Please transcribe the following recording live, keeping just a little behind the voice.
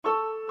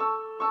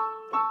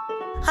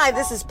Hi,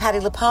 this is Patti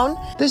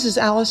LuPone. This is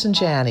Allison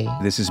Janney.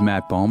 This is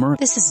Matt Bomer.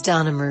 This is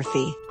Donna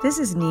Murphy. This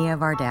is Nia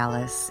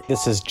Vardalis.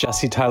 This is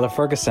Jesse Tyler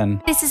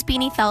Ferguson. This is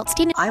Beanie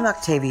Feldstein. I'm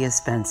Octavia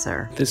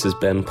Spencer. This is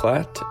Ben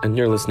Platt, and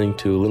you're listening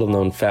to Little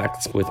Known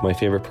Facts with my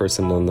favorite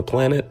person on the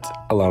planet,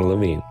 Alana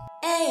Levine.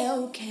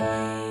 A-OK.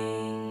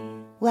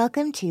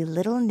 Welcome to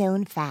Little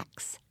Known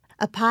Facts,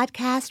 a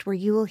podcast where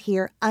you will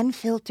hear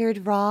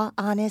unfiltered, raw,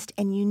 honest,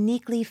 and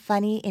uniquely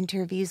funny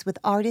interviews with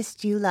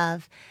artists you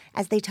love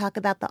as they talk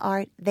about the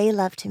art they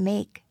love to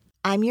make.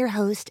 I'm your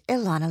host,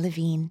 Alana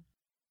Levine.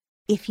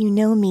 If you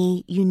know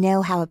me, you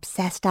know how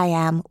obsessed I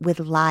am with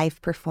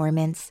live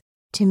performance.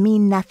 To me,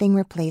 nothing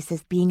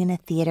replaces being in a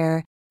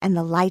theater and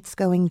the lights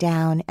going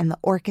down and the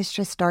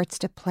orchestra starts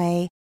to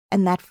play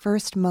and that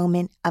first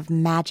moment of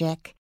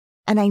magic.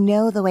 And I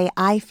know the way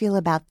I feel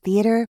about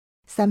theater,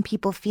 some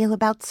people feel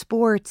about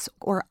sports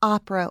or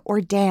opera or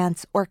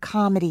dance or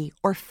comedy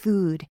or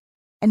food.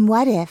 And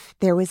what if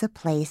there was a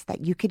place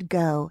that you could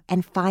go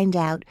and find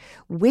out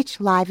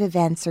which live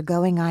events are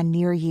going on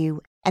near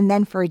you, and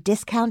then for a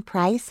discount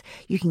price,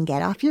 you can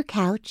get off your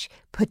couch,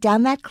 put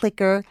down that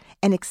clicker,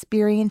 and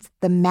experience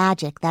the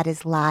magic that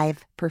is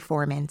live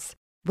performance?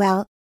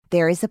 Well,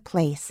 there is a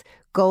place,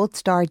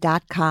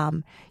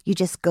 goldstar.com. You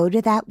just go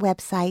to that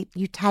website,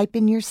 you type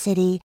in your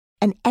city,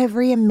 and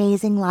every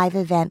amazing live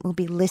event will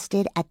be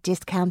listed at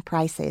discount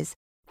prices.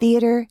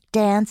 Theater,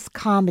 dance,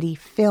 comedy,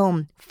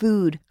 film,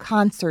 food,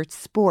 concerts,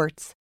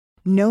 sports.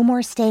 No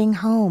more staying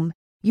home.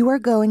 You are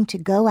going to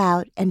go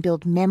out and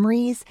build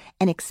memories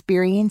and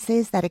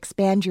experiences that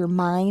expand your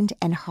mind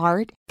and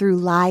heart through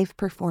live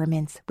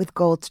performance with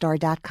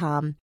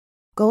goldstar.com.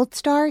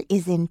 Goldstar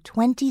is in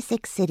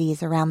 26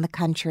 cities around the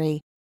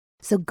country.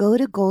 So go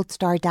to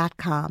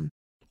goldstar.com.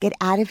 Get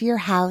out of your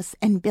house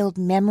and build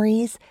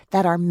memories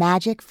that are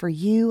magic for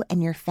you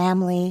and your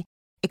family.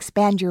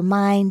 Expand your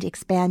mind,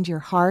 expand your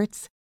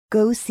hearts.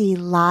 Go see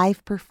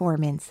live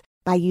performance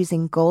by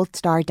using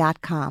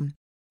goldstar.com.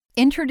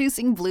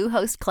 Introducing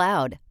Bluehost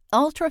Cloud,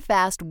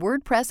 ultra-fast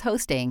WordPress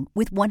hosting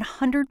with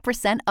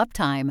 100%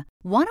 uptime.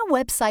 Want a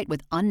website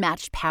with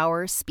unmatched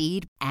power,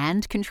 speed,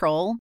 and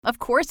control? Of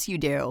course you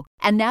do.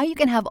 And now you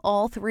can have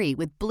all three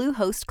with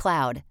Bluehost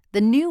Cloud, the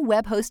new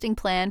web hosting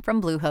plan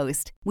from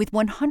Bluehost. With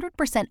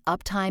 100%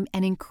 uptime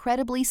and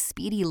incredibly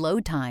speedy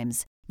load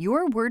times,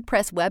 your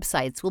WordPress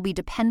websites will be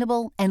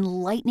dependable and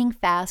lightning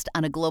fast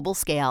on a global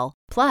scale.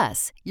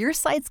 Plus, your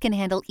sites can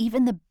handle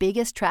even the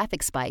biggest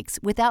traffic spikes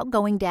without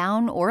going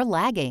down or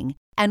lagging.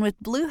 And with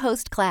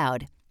Bluehost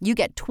Cloud, you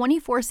get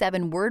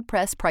 24/7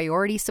 WordPress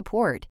priority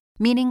support,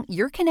 meaning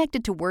you're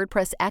connected to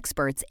WordPress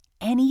experts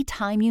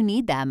anytime you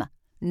need them.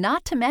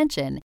 Not to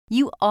mention,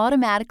 you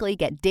automatically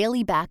get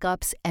daily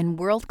backups and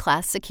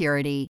world-class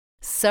security.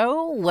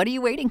 So, what are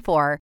you waiting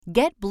for?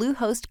 Get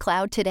Bluehost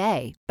Cloud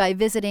today by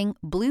visiting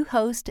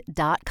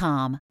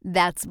Bluehost.com.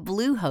 That's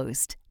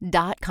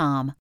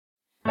Bluehost.com.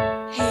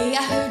 Hey,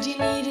 I heard you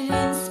needed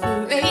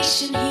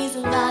inspiration. Here's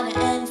Alana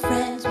and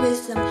friends with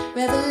some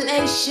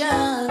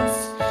revelations.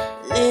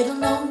 Little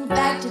known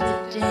fact of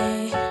the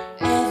day.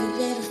 Every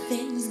little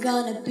thing's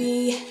gonna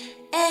be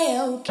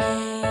A-OK.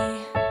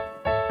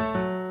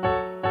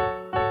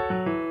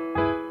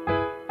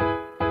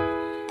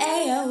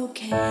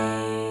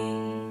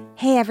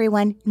 Hey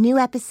everyone, new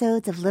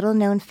episodes of Little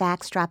Known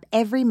Facts drop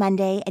every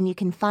Monday and you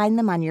can find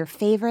them on your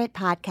favorite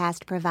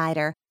podcast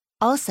provider.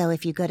 Also,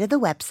 if you go to the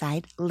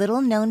website,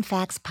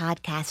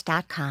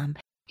 littleknownfactspodcast.com,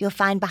 you'll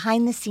find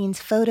behind-the-scenes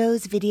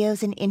photos,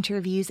 videos, and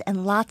interviews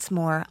and lots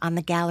more on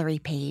the gallery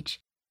page.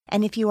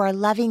 And if you are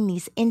loving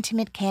these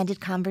intimate, candid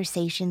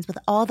conversations with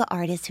all the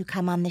artists who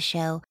come on the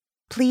show,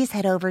 please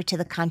head over to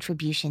the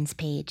contributions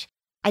page.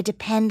 I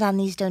depend on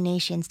these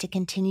donations to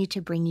continue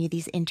to bring you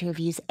these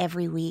interviews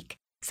every week.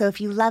 So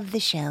if you love the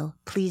show,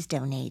 please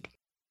donate.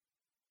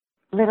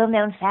 Little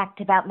known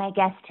fact about my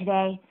guest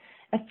today.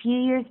 A few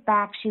years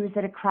back, she was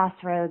at a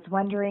crossroads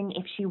wondering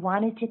if she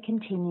wanted to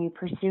continue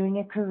pursuing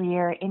a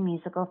career in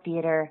musical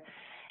theater.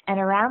 And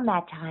around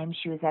that time,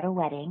 she was at a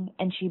wedding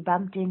and she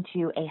bumped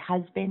into a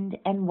husband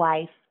and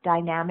wife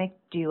dynamic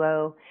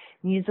duo,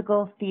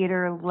 musical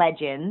theater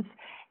legends.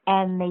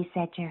 And they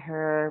said to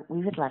her,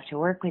 "We would love to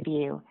work with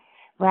you."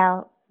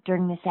 Well,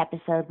 during this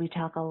episode, we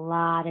talk a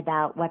lot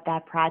about what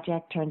that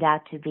project turned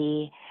out to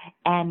be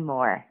and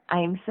more. I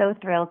am so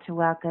thrilled to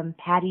welcome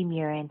Patti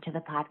Murin to the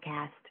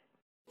podcast.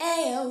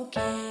 A-OK.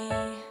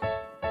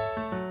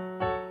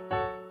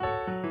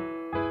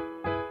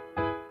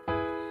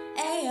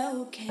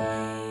 A-OK.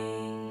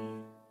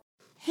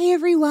 Hey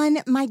everyone,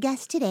 my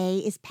guest today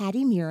is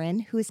Patti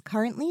Murin, who is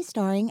currently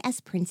starring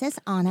as Princess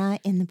Anna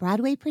in the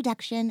Broadway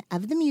production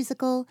of the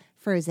musical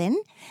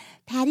Frozen.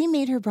 Patti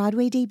made her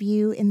Broadway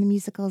debut in the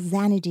musical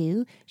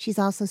Xanadu. She's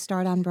also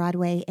starred on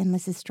Broadway in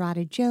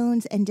Lysistrata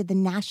Jones and did the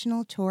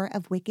national tour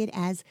of Wicked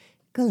as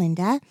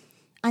Galinda.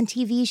 On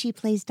TV, she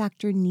plays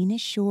Dr. Nina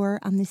Shore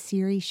on the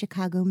series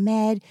Chicago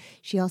Med.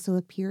 She also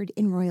appeared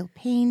in Royal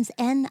Pains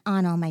and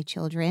on All My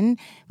Children,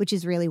 which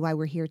is really why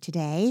we're here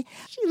today.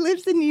 She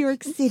lives in New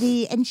York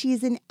City, and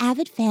she's an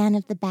avid fan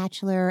of The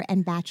Bachelor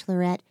and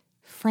Bachelorette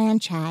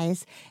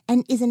franchise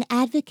and is an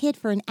advocate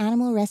for an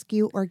animal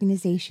rescue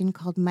organization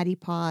called Muddy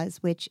Paws,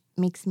 which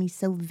makes me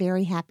so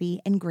very happy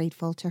and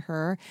grateful to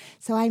her.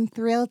 So I'm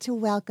thrilled to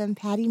welcome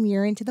Patti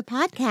Murin to the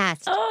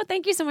podcast. Oh,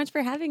 thank you so much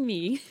for having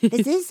me.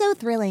 This is so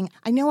thrilling.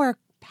 I know our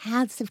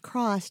paths have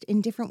crossed in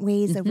different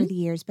ways over the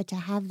years, but to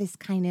have this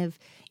kind of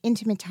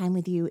intimate time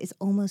with you is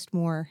almost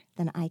more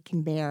than I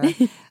can bear.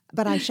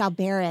 But I shall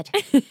bear it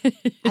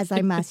as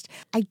I must.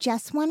 I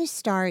just want to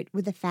start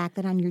with the fact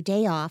that on your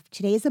day off,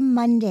 today is a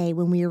Monday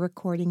when we are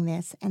recording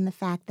this, and the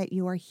fact that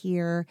you are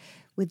here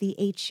with the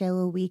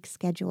 8-show-a-week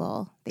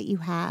schedule that you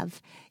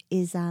have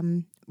is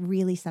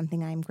really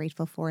something I'm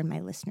grateful for, and my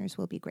listeners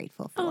will be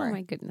grateful for. Oh,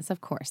 my goodness. Of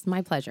course.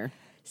 My pleasure.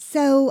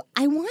 So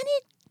I want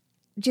to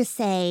just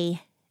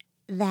say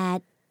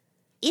that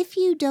if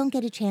you don't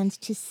get a chance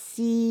to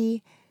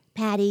see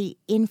Patti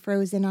in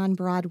Frozen on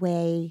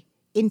Broadway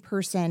in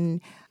person,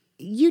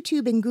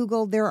 YouTube and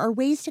Google, there are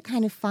ways to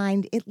kind of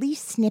find at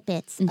least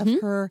snippets of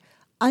her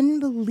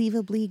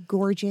unbelievably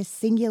gorgeous,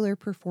 singular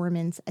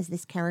performance as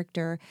this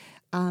character.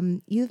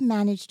 You've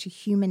managed to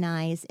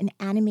humanize an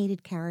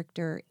animated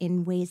character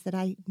in ways that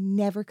I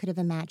never could have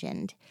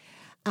imagined.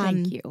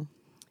 Thank you.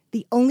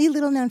 The only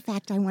little known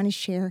fact I want to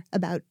share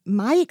about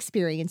my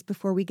experience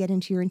before we get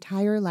into your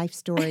entire life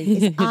story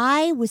is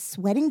I was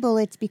sweating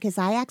bullets because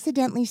I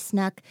accidentally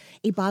snuck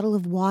a bottle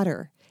of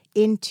water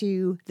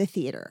into the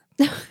theater.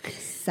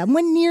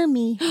 Someone near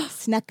me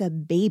snuck a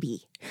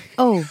baby.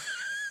 Oh,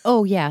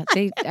 yeah.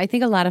 I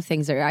think a lot of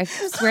things are. I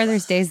swear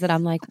there's days that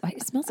I'm like,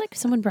 it smells like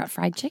someone brought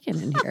fried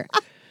chicken in here.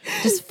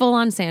 Just full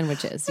on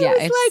sandwiches. Yeah.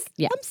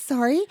 I'm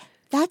sorry.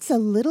 That's a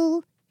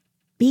little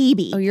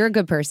baby. Oh, you're a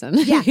good person.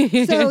 Yeah.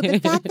 So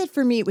the fact that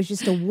for me it was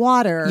just a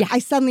water, Yeah. I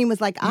suddenly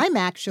was like, I'm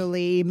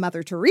actually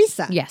Mother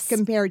Teresa. Yes.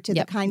 Compared to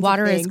the kinds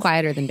Water of things. is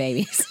quieter than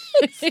babies.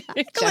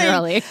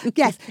 Generally.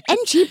 Yes. And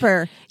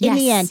cheaper in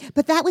the Yes. end.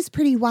 But that was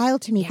pretty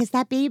wild to me because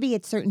that baby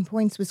at certain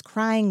points was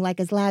crying like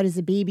as loud as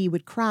a baby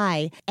would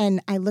cry.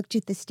 And I looked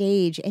at the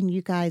stage and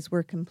you guys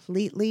were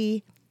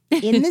completely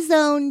in the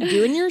zone,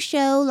 doing your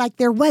show like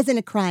there wasn't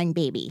a crying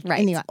baby.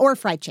 Right. Or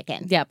fried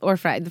chicken. Yep, or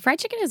fried. The fried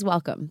chicken is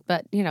welcome.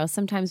 But,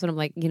 sometimes when I'm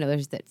like,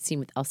 there's that scene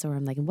with Elsa where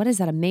I'm like, what is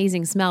that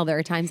amazing smell? There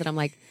are times that I'm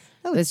like,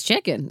 it's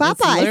chicken. Popeyes.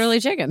 It's literally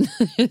chicken.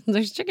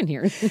 There's chicken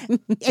here.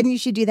 And you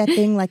should do that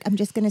thing like, I'm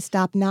just going to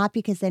stop, not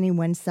because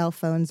anyone's cell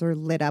phones are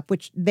lit up,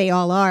 which they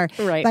all are,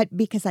 Right. but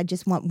because I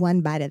just want one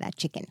bite of that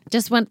chicken.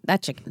 Just want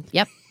that chicken.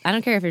 Yep. I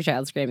don't care if your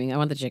child's screaming. I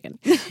want the chicken.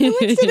 I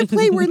went to a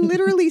play where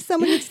literally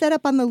someone had set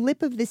up on the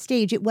lip of the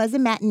stage. It was a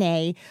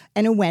matinee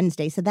and a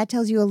Wednesday. So that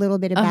tells you a little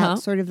bit about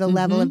sort of the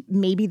level of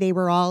maybe they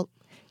were all,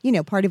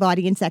 part of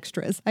audience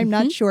extras. I'm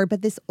not sure.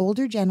 But this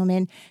older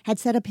gentleman had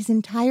set up his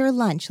entire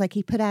lunch. Like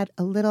he put out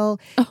a little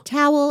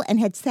towel and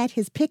had set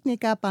his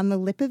picnic up on the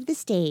lip of the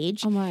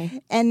stage. Oh,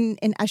 my. And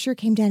an usher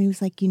came down. He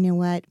was like, you know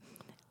what?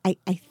 I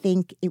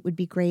think it would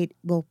be great.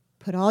 We'll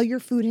put all your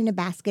food in a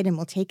basket and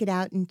we'll take it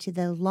out into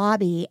the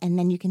lobby and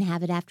then you can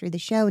have it after the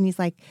show. And he's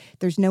like,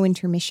 there's no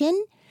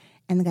intermission?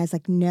 And the guy's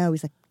like, no.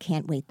 He's like,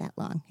 can't wait that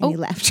long. And he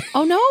left.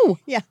 Oh, no.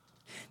 Yeah.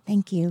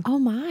 Thank you. Oh,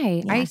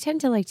 my. Yeah. I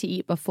tend to like to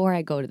eat before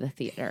I go to the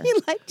theater. He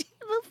liked it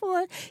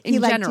before. In He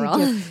liked general.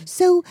 you too.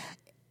 So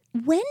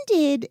when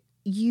did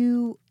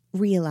you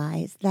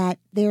realize that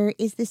there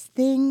is this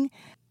thing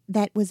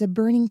that was a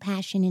burning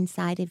passion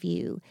inside of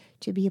you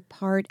to be a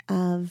part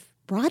of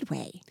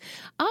Broadway?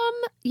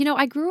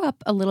 I grew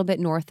up a little bit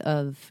north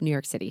of New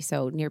York City,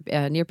 so near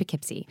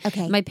Poughkeepsie.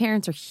 Okay. My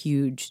parents are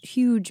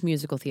huge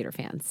musical theater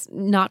fans.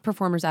 Not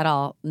performers at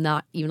all,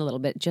 not even a little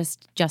bit,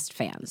 just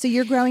fans. So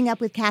you're growing up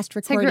with cast So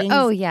I grew-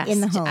 recordings yes. in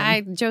the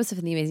home. Joseph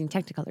and the Amazing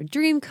Technicolor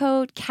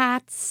Dreamcoat,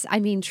 Cats. I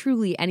mean,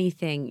 truly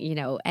anything,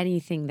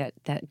 anything that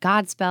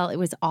Godspell.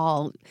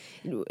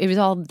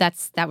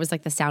 That was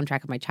like the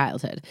soundtrack of my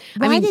childhood.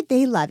 Why did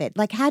they love it?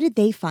 Like, how did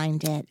they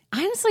find it?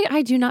 Honestly,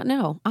 I do not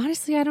know.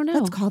 Honestly, I don't know.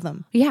 Let's call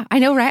them. Yeah, I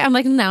know, right? I'm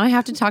like, now I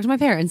have to talk to my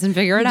parents and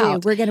figure it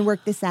out. We're going to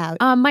work this out.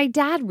 My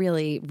dad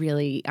really,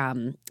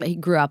 he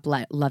grew up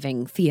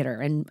loving theater,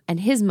 and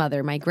his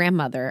mother, my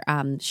grandmother,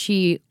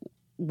 she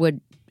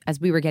would, as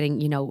we were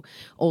getting,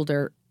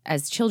 older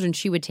as children,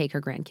 she would take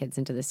her grandkids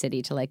into the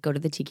city to like go to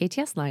the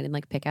TKTS line and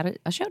like pick out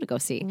a show to go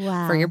see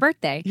for your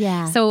birthday.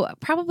 Yeah. So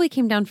probably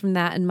came down from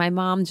that. And my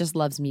mom just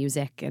loves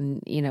music,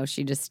 and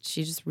she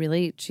just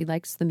really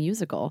likes the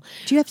musical.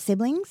 Do you have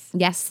siblings?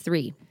 Yes,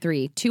 three,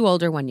 2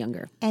 older, 1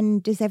 younger.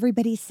 And does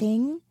everybody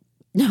sing?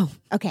 No,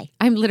 Okay.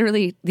 I'm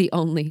literally the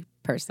only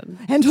person.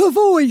 And her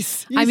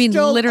voice. I mean,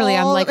 literally,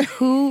 I'm like,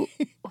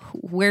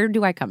 where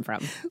do I come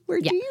from?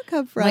 Where do you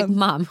come from? Like,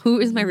 Mom, who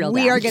is my real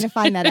dad? We are going to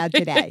find that out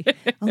today.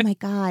 Oh my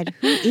God.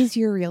 Who is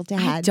your real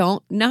dad? I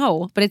don't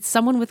know, but it's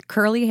someone with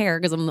curly hair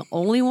because I'm the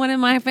only one in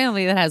my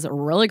family that has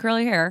really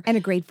curly hair. And a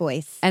great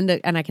voice. And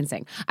I can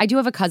sing. I do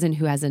have a cousin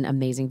who has an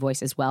amazing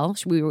voice as well.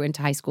 We were in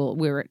high school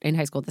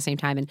at the same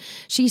time, and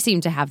she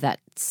seemed to have that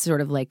sort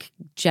of like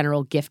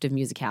general gift of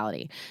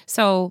musicality.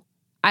 So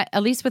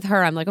at least with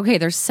her, I'm like, okay,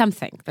 there's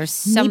something.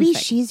 Maybe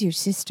she's your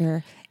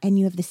sister and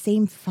you have the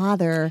same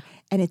father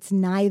and it's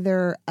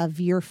neither of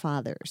your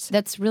fathers.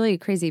 That's really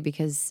crazy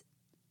because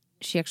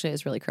She actually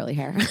has really curly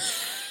hair.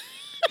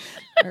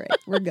 All right,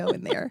 we're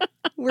going there.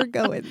 We're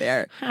going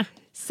there.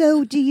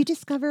 So do you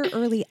discover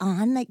early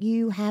on that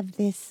you have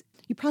this,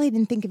 you probably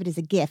didn't think of it as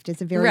a gift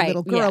as a very Right,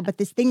 little girl, yeah. but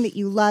this thing that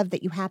you love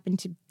that you happen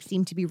to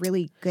seem to be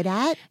really good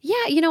at? Yeah,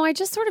 I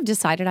just sort of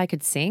decided I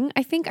could sing.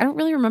 I think I don't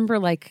really remember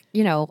Well,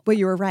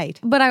 you were right.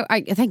 but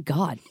I thank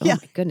God. Oh Yeah.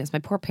 my goodness, my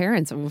poor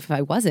parents. If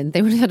I wasn't,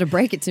 they would have had to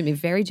break it to me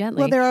very gently.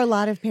 Well, there are a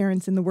lot of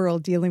parents in the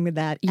world dealing with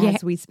that Yeah.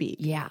 as we speak.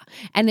 Yeah,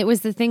 and it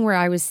was the thing where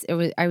I was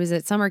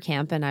at summer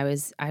camp and I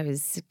was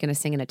going to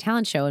sing in a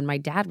talent show, and my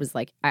dad was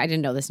like, I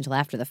didn't know this until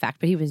after the fact,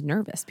 but he was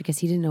nervous because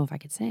he didn't know if I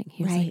could sing.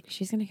 He was Right. like,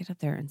 she's going to get up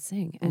there and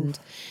sing,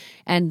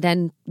 and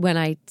then when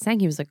I sang,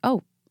 he was like,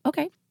 oh,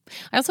 okay.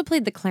 I also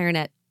played the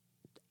clarinet.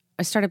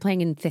 I started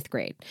playing in 5th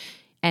grade.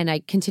 And I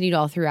continued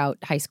all throughout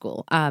high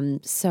school.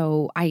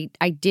 So I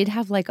did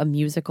have like a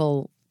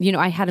musical,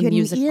 I had a You had an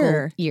musical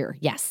ear.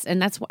 yes.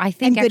 And that's what I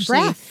think And good actually.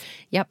 breath.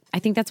 Yep. I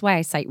think that's why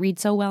I sight read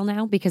so well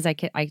now, because I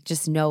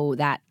just know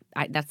that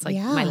that's like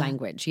Yeah. my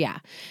language. Yeah.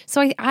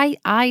 So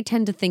I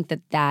tend to think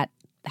that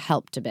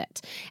helped a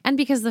bit. And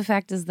because the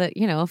fact is that,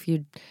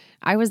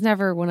 I was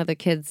never one of the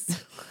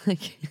kids,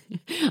 like,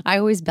 I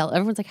always belt.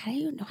 Everyone's like, how do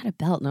you know how to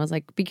belt? And I was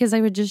like, because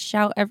I would just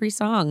shout every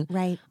song.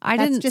 Right. I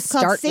That's didn't just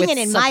called start singing with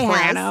in my house.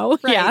 soprano.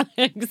 Right. Yeah,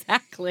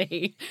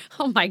 exactly.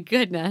 Oh my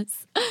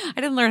goodness. I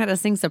didn't learn how to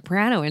sing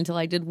soprano until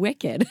I did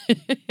Wicked.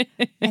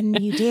 And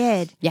you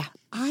did. Yeah.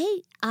 I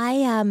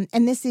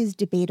and this is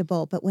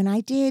debatable, but when I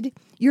did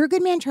You're a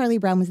Good Man, Charlie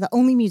Brown was the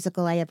only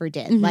musical I ever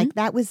did. Like,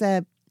 that was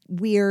a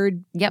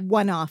weird Yep.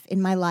 one-off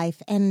in my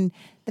life. And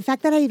the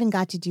fact that I even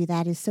got to do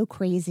that is so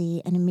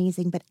crazy and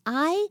amazing. But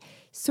I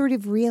sort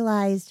of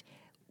realized,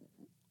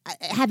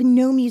 having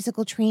no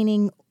musical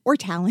training or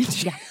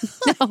talent,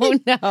 Oh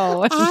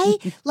no. I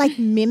like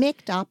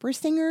mimicked opera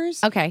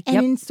singers. Okay, And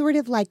yep. in sort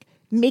of like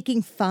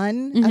making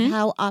fun of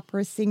how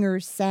opera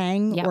singers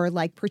sang, Yep. or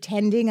like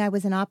pretending I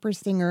was an opera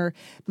singer,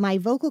 my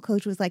vocal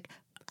coach was like,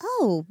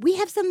 oh, we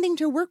have something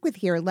to work with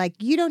here. Like,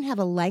 you don't have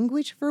a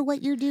language for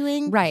what you're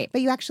doing. Right.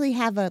 But you actually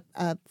have a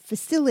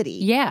facility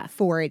Yeah.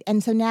 for it.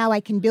 And so now I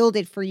can build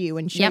it for you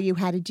and show Yep. you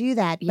how to do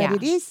that. Yeah.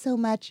 But it is so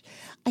much.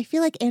 I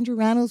feel like Andrew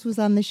Reynolds was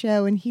on the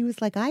show and he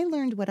was like, I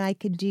learned what I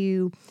could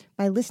do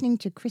by listening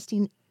to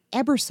Christine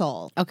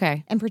Ebersole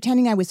Okay. and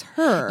pretending I was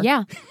her.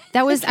 Yeah.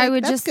 That was, I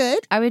would that's just, good.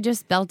 I would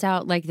just belt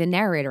out like the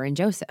narrator in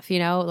Joseph,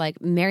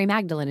 like Mary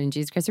Magdalene in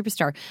Jesus Christ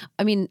Superstar.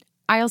 I mean,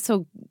 I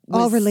also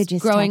was All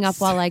religious growing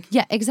texts. up while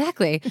yeah,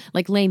 exactly.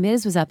 Like Les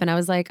Mis was up and I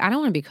was like, I don't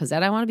want to be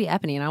Cosette. I want to be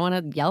Eponine and I want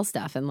to yell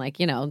stuff and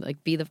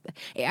be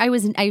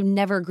I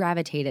never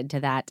gravitated to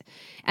that.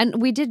 And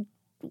we did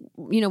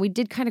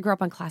kind of grow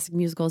up on classic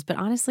musicals, but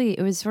honestly,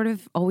 it was sort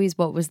of always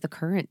what was the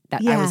current that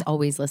I Yeah. was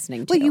always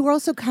listening to. Well, you were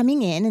also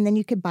coming in and then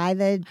you could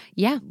buy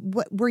yeah.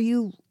 what were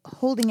you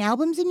holding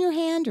albums in your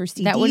hand or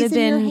CDs That would have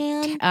in your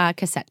been hand?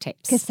 cassette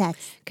tapes.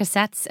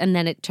 Cassettes. And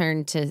then it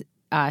turned to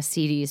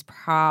CDs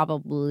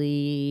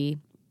probably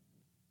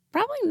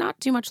not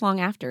too much long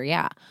after,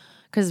 yeah.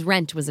 Because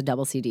Rent was a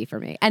double CD for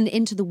me. And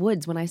Into the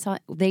Woods, when I saw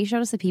it, they showed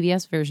us a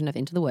PBS version of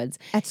Into the Woods.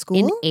 At school?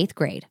 In 8th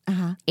grade.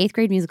 8th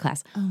grade music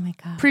class. Oh my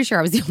God. Pretty sure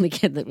I was the only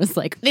kid that was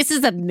like, this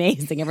is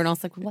amazing. Everyone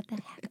else was like, what the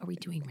heck are we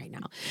doing right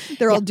now?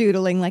 They're all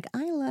doodling like,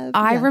 I love.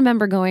 I yeah.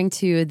 remember going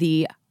to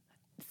the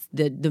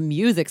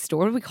music store.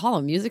 What do we call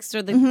them? Music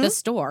store, the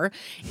store,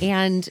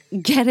 and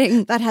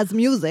getting That has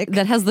music.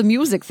 that has the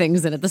music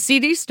things in it. The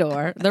CD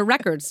store, the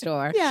record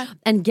store, Yeah.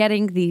 and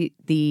getting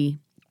the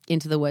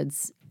Into the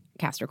Woods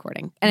cast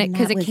recording, and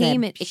because that it was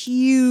came a in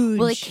huge.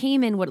 Well, it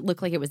came in what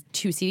looked like it was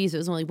 2 CDs. It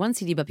was only 1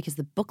 CD, but because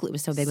the booklet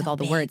was so big with all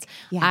the big. words,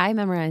 Yeah. I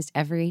memorized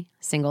every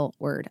single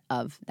word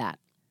of that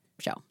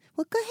show.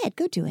 Well, go ahead.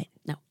 Go do it.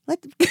 No.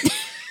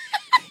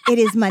 It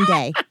is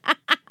Monday.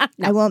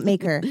 I won't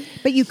make her.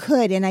 But you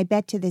could, and I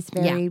bet to this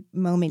very Yeah.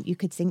 moment you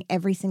could sing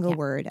every single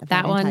word of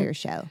that one- entire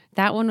show.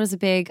 That one was a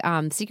big.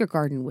 Secret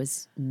Garden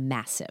was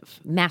massive.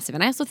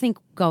 And I also think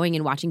going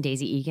and watching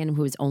Daisy Egan,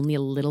 who was only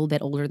a little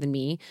bit older than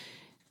me,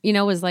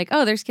 was like,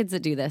 oh, there's kids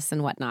that do this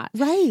and whatnot.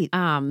 Right.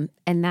 And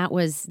that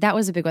was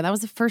a big one. That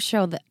was the first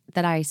show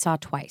that I saw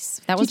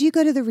twice. That was Did you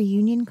go to the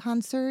reunion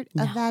concert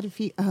of No. that?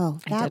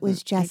 That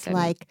was didn't. I just didn't.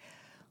 like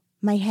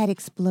my head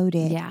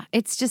exploded. Yeah,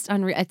 it's just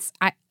unreal.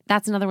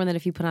 That's another one that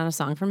if you put on a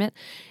song from it,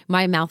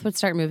 my mouth would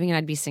start moving and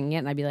I'd be singing it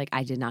and I'd be like,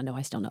 I did not know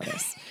I still know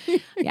this.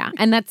 Yeah,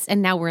 and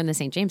now we're in the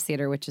St. James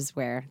Theater, which is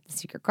where the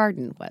Secret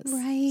Garden was.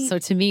 Right. So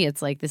to me,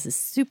 it's like this is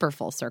super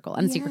full circle.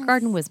 And the Secret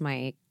Garden was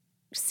my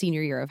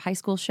senior year of high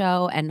school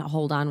show, and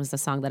Hold On was the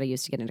song that I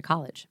used to get into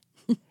college.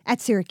 At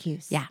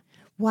Syracuse. Yeah.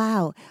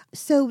 Wow.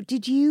 So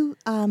did you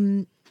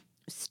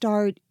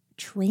start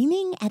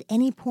training at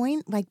any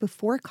point, like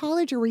before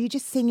college, or were you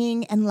just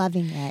singing and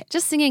loving it?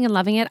 Just singing and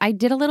loving it. I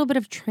did a little bit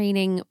of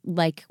training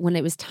like when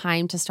it was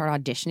time to start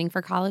auditioning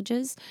for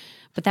colleges,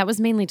 but that was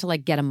mainly to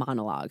like get a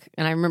monologue.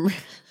 And I remember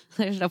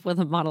I ended up with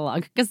a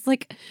monologue because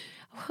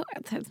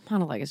that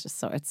monologue is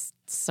just it's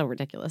so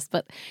ridiculous.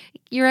 But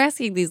you're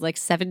asking these like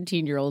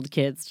 17-year-old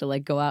kids to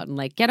like go out and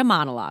like get a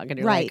monologue, and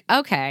you're like,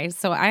 okay.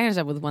 So I ended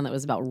up with one that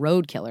was about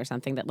roadkill or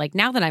something. That like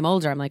now that I'm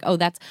older, I'm like,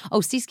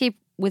 Seascape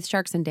with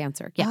Sharks and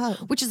Dancer,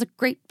 which is a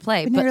great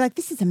play. But you're like,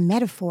 this is a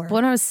metaphor. But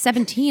when I was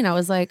 17, I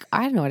was like,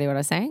 I had no idea what I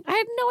was saying. I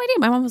had no idea.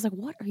 My mom was like,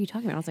 "What are you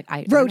talking about?" I was like,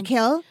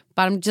 roadkill.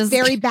 But I'm just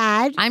very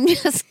bad. I'm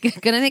just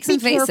gonna make some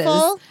faces.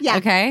 Careful. Yeah.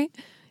 Okay.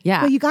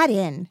 Yeah. Well, you got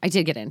in. I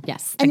did get in.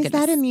 Yes. And is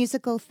that a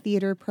musical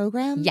theater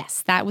program?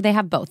 Yes. They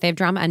have both. They have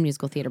drama and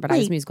musical theater. But I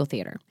was musical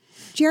theater.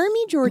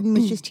 Jeremy Jordan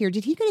was just here.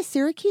 Did he go to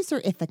Syracuse or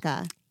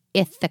Ithaca?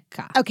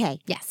 Ithaca. Okay.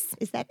 Yes.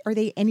 Are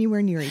they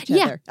anywhere near each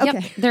Yeah. other?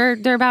 Okay. Yep.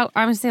 They're about,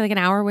 I would say, like an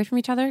hour away from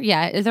each other.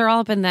 Yeah. They're all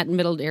up in that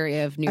middle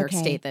area of New York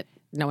State that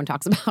no one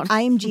talks about.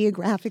 I am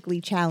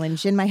geographically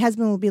challenged, and my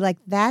husband will be like,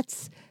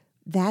 that's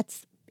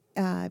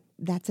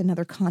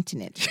another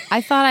continent.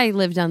 I thought I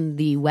lived on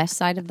the west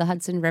side of the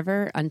Hudson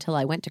River until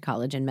I went to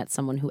college and met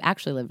someone who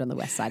actually lived on the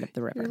west side of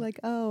the river. You're like,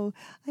 oh,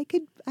 I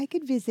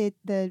could visit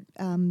the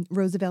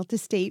Roosevelt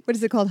Estate. What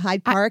is it called?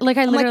 Hyde Park?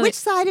 I'm like, which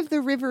side of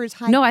the river is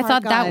Hyde Park? No, I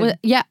thought that on? was,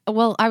 yeah.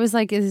 Well, I was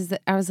like,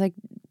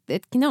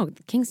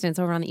 Kingston's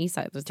over on the east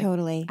side. It was like,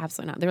 totally.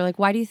 Absolutely not. They were like,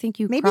 why do you think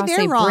you Maybe cross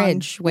they're a wrong.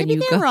 bridge when Maybe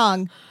you they're go?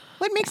 wrong.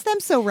 What makes them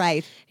so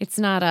right? It's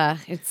not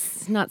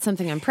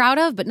something I'm proud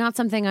of, but not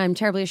something I'm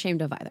terribly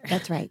ashamed of either.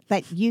 That's right.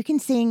 But you can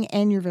sing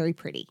and you're very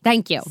pretty.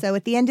 Thank you. So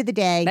at the end of the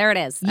day, There it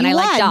is. And I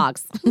like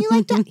dogs. You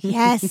like dogs?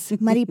 Yes.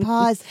 Muddy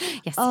Paws.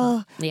 Yes.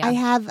 Oh, Yeah. I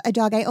have a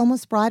dog. I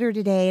almost brought her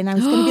today, and I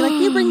was going to be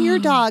like, you bring your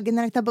dog. And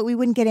then I thought, but we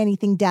wouldn't get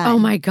anything done. Oh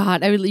my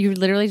God. You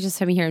literally just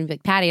had me here and be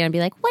like, Patty, and I'd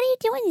be like, what are you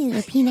doing, you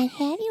little peanut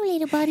head, you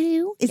little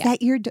buddy?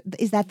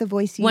 Is that the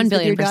voice you 1 use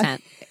with your dog? 1,000,000,000%.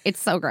 It's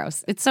so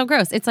gross. It's so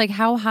gross. It's like,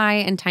 how high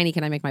and tiny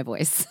can I make my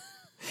voice?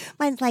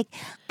 Mine's like,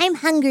 I'm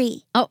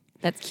hungry. Oh,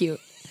 that's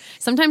cute.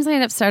 Sometimes I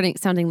end up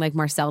sounding like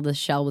Marcel the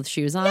Shell with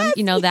shoes on. Yes,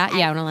 you know that? yes.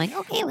 Yeah. And I'm like,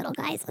 Okay, little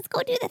guys, let's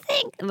go do the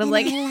thing. And I'm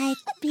like, I like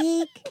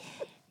big.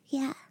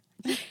 Yeah.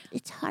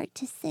 It's hard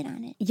to sit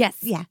on it. yes.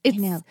 Yeah, I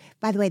know.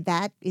 By the way,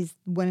 that is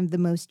one of the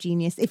most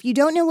genius. If you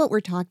don't know what we're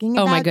talking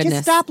Oh, about, my goodness.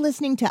 just stop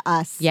listening to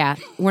us. Yeah.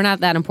 We're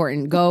not that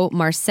important. Go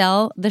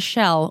Marcel the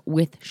Shell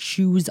with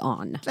shoes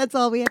on. That's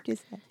all we have to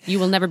say. You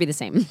will never be the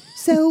same.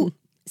 So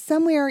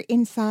somewhere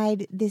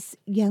inside this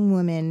young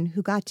woman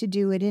who got to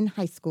do it in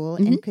high school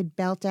and could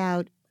belt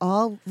out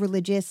all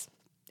religious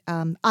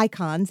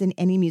icons in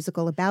any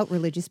musical about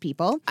religious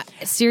people.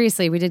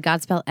 Seriously, we did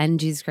Godspell and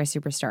Jesus Christ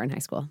Superstar in high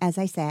school. As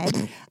I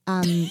said,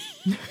 I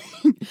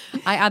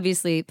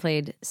obviously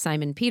played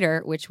Simon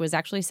Peter, which was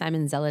actually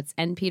Simon Zealots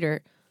and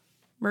Peter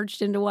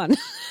merged into one.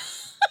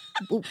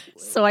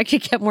 So I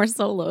could get more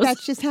solos.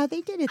 that's just how they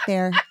did it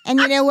there. And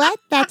you know what?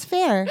 That's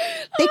fair.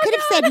 They could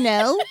have said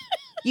no.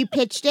 You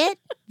pitched it.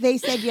 They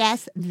said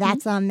yes.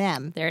 That's on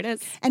them. There it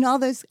is. And all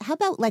those, how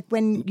about like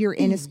when you're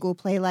in a school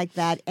play like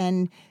that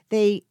and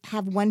they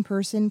have one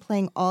person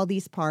playing all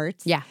these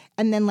parts? Yeah.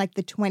 And then like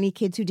the 20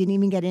 kids who didn't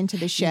even get into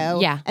the show.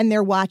 Yeah. And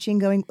they're watching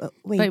going, oh,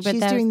 wait, But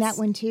she's doing that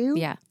one too?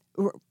 Yeah.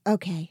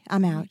 Okay,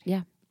 I'm out.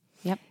 Yeah.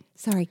 Yep.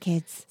 Sorry,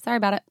 kids. Sorry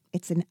about it.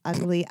 It's an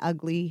ugly,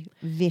 ugly,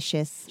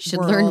 vicious Should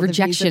world learn of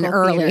rejection musical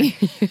early.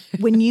 theater.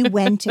 When you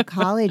went to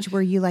college,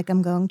 were you like,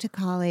 I'm going to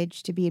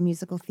college to be a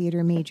musical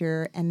theater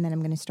major and then I'm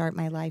going to start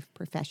my life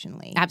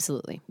professionally?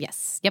 Absolutely.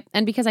 Yes. Yep.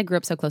 And because I grew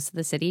up so close to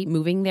the city,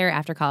 moving there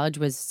after college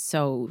was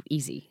so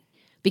easy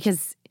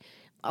because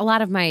a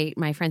lot of my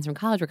friends from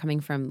college were coming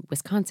from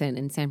Wisconsin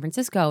and San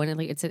Francisco, and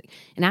it's an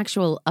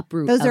actual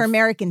uproot. Those are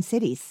American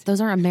cities.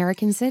 Those are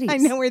American cities. I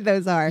know where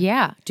those are.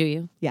 Yeah. Do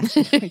you? Yeah.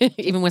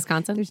 Even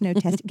Wisconsin? There's no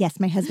test. Yes,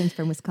 my husband's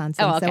from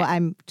Wisconsin, Oh, okay. so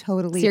I'm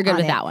totally So you're good on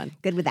with it. that one.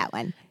 Good with that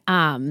one.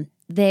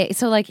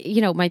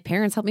 My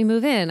parents helped me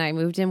move in. I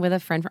moved in with a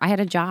friend. I had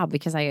a job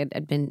because I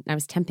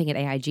was temping at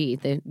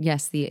AIG,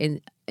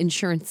 the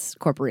insurance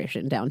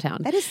corporation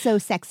downtown. That is so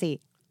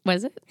sexy.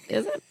 Was it?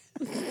 Is it?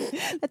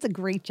 That's a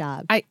great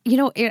job. I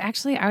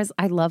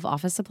love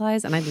office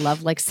supplies and I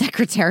love like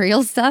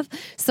secretarial stuff.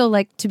 So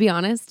like, to be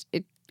honest,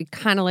 it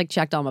kind of like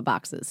checked all my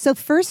boxes. So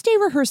first day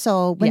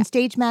rehearsal, when Yeah.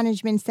 stage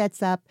management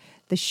sets up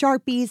the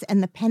Sharpies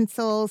and the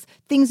pencils,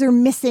 things are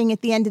missing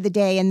at the end of the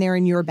day and they're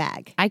in your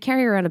bag. I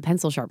carry around a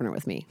pencil sharpener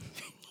with me.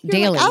 You're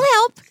Daily. like, I'll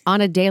help.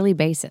 On a daily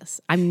basis.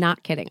 I'm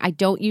not kidding. I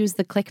don't use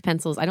the click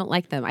pencils. I don't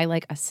like them. I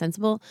like a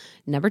sensible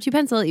number 2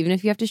 pencil, even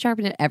if you have to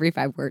sharpen it every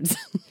 5 words.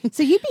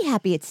 So you'd be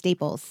happy at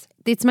Staples.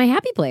 It's my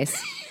happy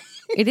place.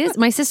 It is.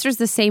 My sister's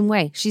the same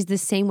way. She's the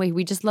same way.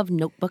 We just love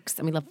notebooks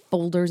and we love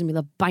folders and we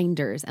love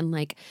binders. And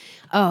like,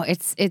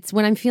 it's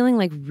when I'm feeling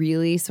like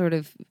really sort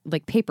of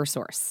like paper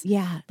source.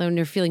 Yeah. When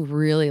you're feeling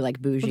really like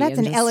bougie. Well, that's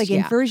an and just, elegant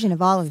yeah, version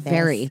of all of this.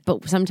 Very.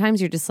 But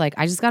sometimes you're just like,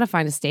 I just got to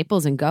find a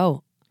Staples and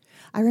go.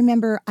 I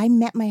remember I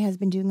met my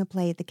husband doing a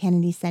play at the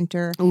Kennedy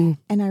Center. Ooh.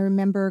 And I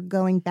remember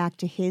going back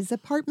to his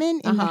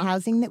apartment in the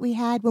housing that we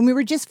had when we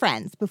were just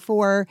friends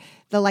before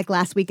the like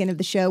last weekend of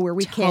the show where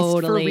we kissed for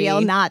Totally. real,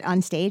 not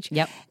on stage.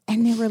 Yep.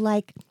 And there were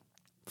like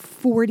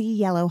 40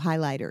 yellow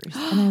highlighters.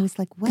 And I was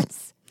like,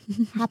 what's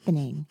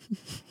happening?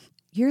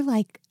 You're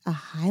like a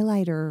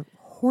highlighter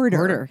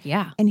hoarder.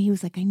 Yeah. And he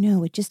was like, I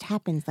know, it just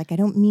happens. Like, I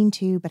don't mean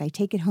to, but I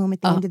take it home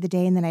at the end of the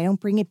day and then I don't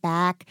bring it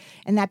back.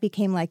 And that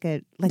became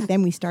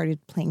then we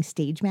started playing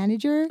stage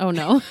manager. Oh,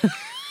 no.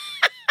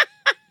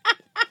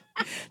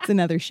 It's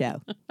another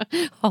show.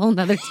 whole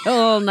nother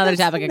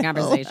topic of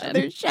conversation.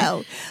 Another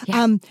show.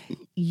 Yeah.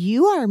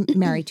 You are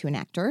married to an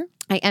actor.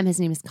 I am. His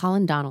name is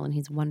Colin Donnell, and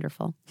he's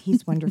wonderful.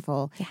 He's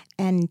wonderful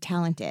and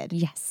talented.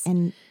 Yes.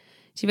 And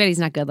too bad he's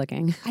not good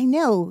looking. I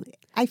know.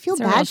 I feel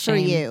It's a real bad for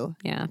shame. you.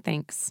 Yeah,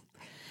 thanks.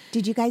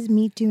 Did you guys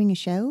meet doing a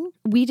show?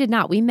 We did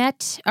not. We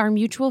met our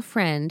mutual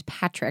friend,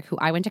 Patrick, who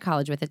I went to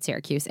college with at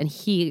Syracuse, and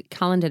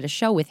Colin did a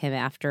show with him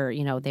after,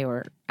 they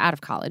were out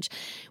of college.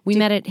 We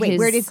met at his...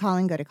 Where did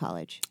Colin go to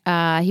college?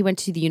 He went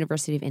to the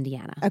University of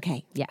Indiana.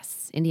 Okay.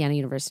 Yes, Indiana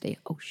University.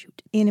 Oh,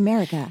 shoot. In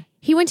America.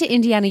 He went to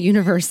Indiana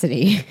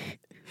University.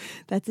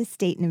 That's a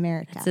state in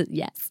America.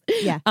 Yes.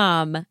 Yeah.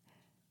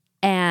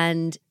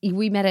 And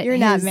we met at You're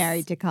not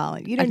married to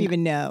Colin. You don't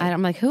even know.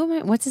 I'm like, who am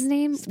I? What's his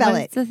name? Spell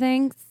What's it. the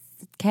thing?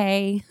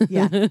 K.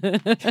 Yeah. 2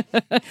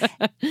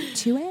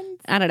 N's?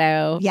 I don't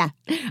know. Yeah.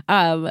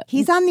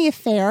 He's on The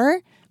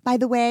Affair, by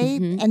the way,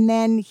 and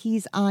then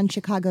he's on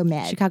Chicago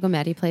Med. Chicago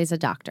Med. He plays a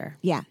doctor.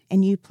 Yeah,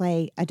 and you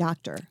play a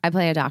doctor. I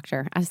play a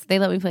doctor. They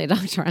let me play a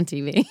doctor on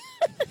TV.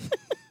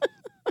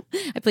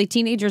 I play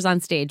teenagers on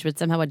stage, but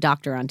somehow a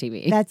doctor on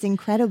TV. That's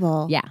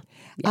incredible. Yeah.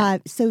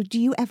 So do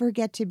you ever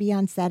get to be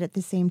on set at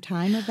the same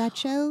time of that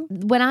show?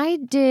 When I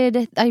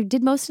did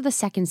most of the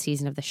second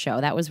season of the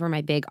show. That was where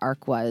my big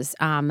arc was.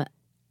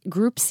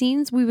 Group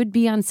scenes, we would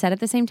be on set at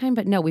the same time,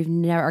 but no,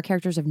 our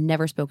characters have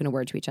never spoken a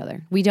word to each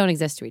other. We don't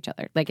exist to each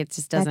other. Like, it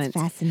just doesn't. That's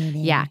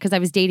fascinating. Yeah, because I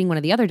was dating one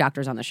of the other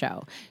doctors on the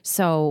show,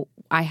 so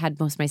I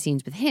had most of my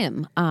scenes with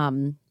him.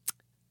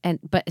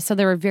 So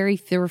there were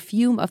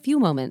a few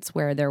moments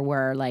where there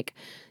were like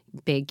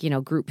big,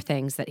 group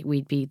things that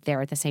we'd be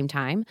there at the same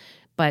time,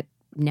 but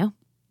no,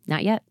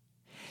 not yet.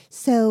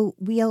 So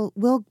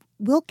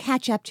we'll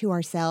catch up to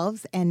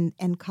ourselves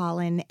and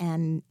Colin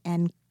and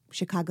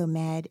Chicago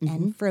Med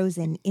and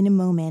Frozen in a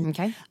moment.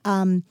 Okay.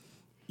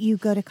 You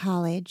go to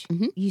college.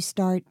 You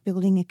start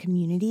building a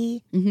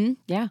community.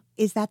 Yeah.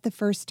 Is that the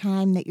first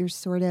time that you're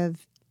sort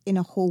of in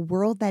a whole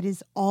world that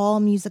is all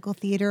musical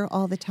theater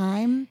all the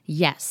time?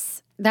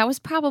 Yes. That was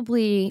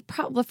probably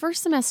the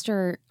first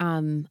semester.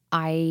 I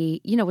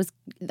was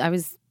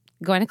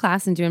going to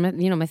class and doing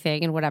my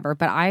thing and whatever,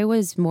 but I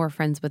was more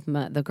friends with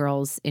the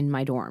girls in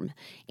my dorm,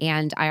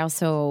 and I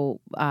also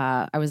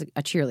I was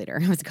a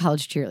cheerleader. I was a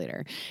college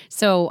cheerleader,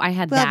 so I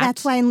had that. Well,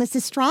 that's why in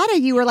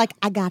Lysistrata you were like,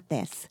 I got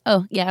this.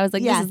 Oh yeah, I was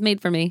like, Yeah. this is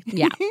made for me.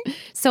 Yeah.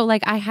 So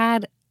like I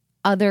had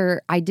I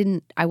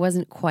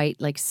wasn't quite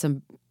like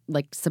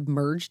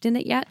submerged in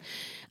it yet.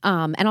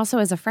 And also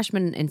as a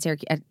freshman at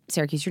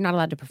Syracuse, you're not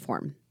allowed to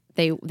perform.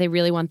 They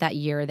really want that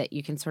year that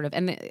you can sort of,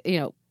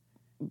 and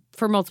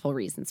for multiple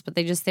reasons, but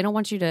they don't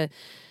want you to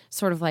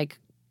sort of like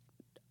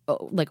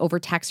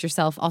overtax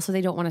yourself. Also,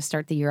 they don't want to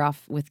start the year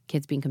off with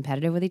kids being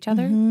competitive with each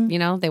other.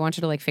 They want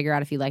you to like figure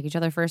out if you like each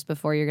other first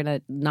before you're going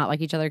to not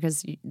like each other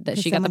because she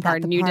got the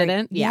part and you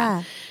didn't.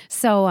 Yeah.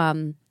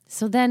 So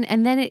then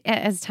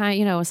as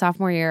time,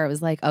 sophomore year, it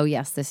was like, oh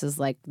yes, this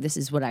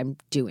is what I'm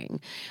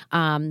doing.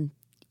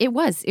 It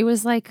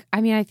was like, I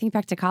mean, I think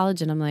back to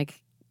college and I'm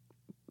like,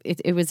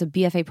 it was a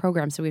BFA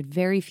program. So we had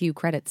very few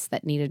credits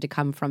that needed to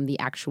come from the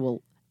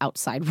actual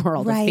outside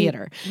world of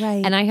theater.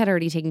 Right. And I had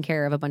already taken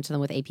care of a bunch of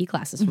them with AP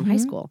classes from high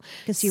school.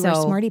 Because you were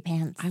smarty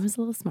pants. I was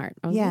a little smart.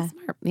 I was a little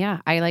smart. Yeah.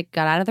 I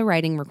got out of the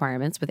writing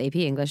requirements with AP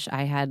English.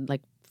 I had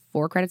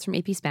 4 credits from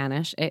AP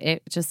Spanish.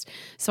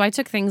 So I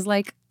took things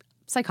like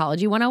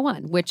Psychology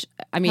 101, which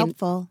I mean,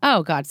 helpful.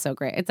 Oh God, so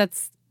great.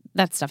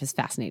 That stuff is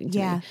fascinating to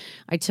me.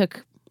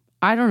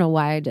 I don't know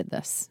why I did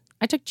this.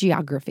 I took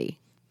geography.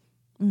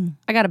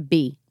 I got a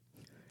B.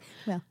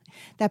 Well,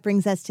 that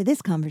brings us to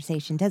this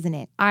conversation, doesn't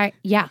it?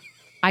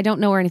 I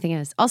don't know where anything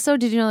is. Also,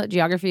 did you know that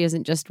geography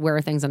isn't just where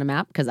are things on a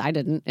map? Because I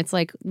didn't. It's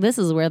like, this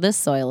is where this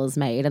soil is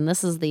made, and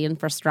this is the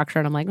infrastructure.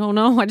 And I'm like, oh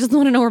no, I just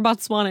want to know where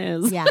Botswana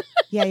is. Yeah.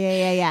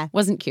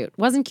 Wasn't cute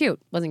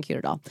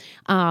at all.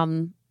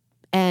 So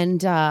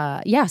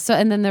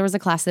then there was a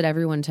class that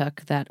everyone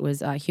took that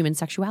was human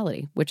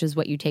sexuality, which is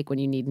what you take when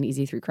you need an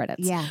easy 3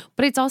 credits. Yeah.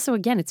 But it's also,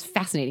 again, it's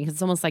fascinating because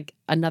it's almost like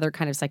another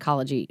kind of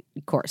psychology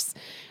course.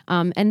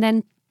 And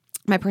then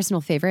my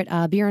personal favorite,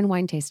 beer and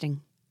wine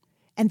tasting.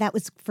 And that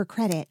was for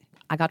credit.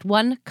 I got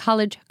 1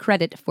 college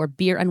credit for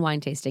beer and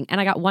wine tasting,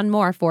 and I got 1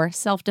 more for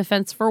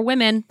self-defense for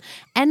women,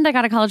 and I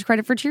got a college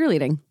credit for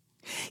cheerleading.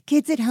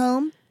 Kids at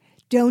home,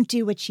 don't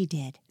do what she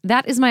did.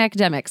 That is my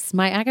academics,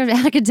 my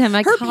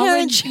academic Her college.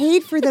 parents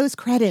paid for those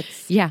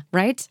credits. Yeah,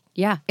 right?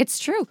 Yeah, it's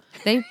true.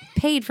 They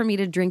paid for me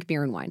to drink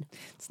beer and wine.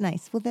 It's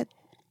nice. Well,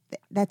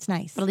 That's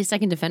nice. But at least I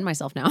can defend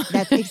myself now.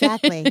 That's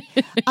exactly.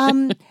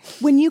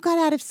 When you got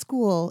out of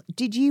school,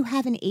 did you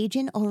have an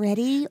agent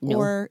already? No.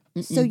 Or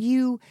so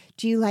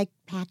do you like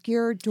pack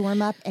your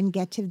dorm up and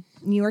get to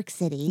New York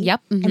City?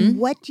 Yep. And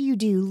what do you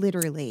do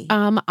literally?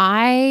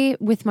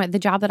 With the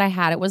job that I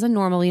had, it was a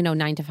normal,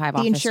 9 to 5 office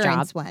job. The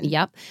insurance one.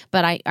 Yep.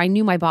 But I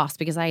knew my boss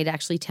because I had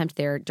actually temped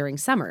there during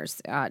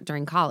summers,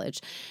 during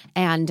college.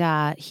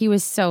 And he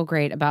was so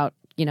great about,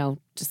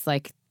 just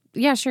like,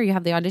 yeah, sure, you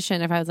have the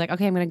audition. If I was like,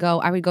 okay, I'm going to go,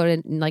 I would go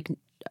to like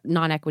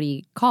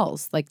non-equity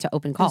calls, like to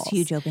open calls. Those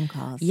huge open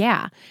calls.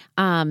 Yeah.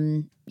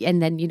 And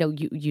then,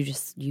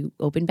 you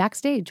open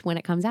backstage when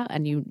it comes out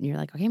and you're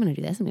like, okay, I'm going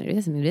to do this. I'm going to do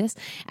this. I'm going to do this.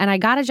 And I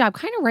got a job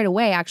kind of right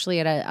away,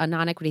 actually, at a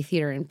non-equity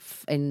theater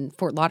in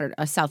Fort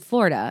Lauderdale, South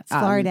Florida. It's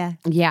Florida.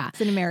 Yeah.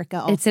 It's in America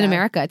also. It's in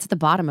America. It's at the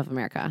bottom of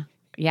America.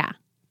 Yeah.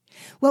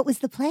 What was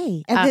the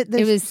play?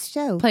 It was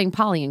show. playing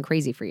Polly in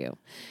Crazy for You.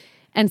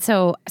 And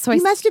so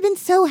you must have been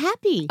so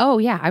happy. Oh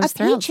yeah, I was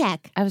thrilled.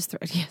 Paycheck. I was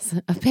thrilled. Yes,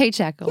 a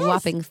paycheck, a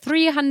whopping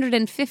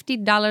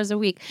 $350 a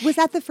week. Was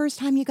that the first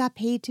time you got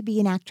paid to be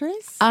an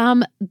actress?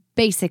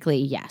 Basically,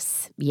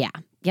 yes. Yeah.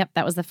 Yep,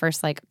 that was the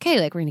first okay,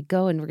 we're going to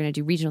go and we're going to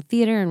do regional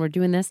theater and we're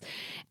doing this.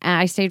 And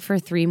I stayed for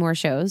 3 more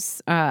shows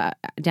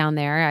down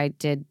there. I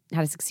did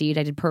How to Succeed,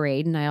 I did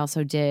Parade, and I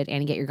also did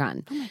Annie Get Your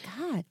Gun. Oh my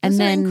God. And Those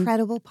are then,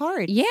 incredible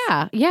parts.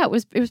 Yeah, it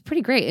was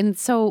pretty great. And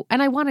so,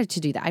 and I wanted to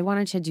do that. I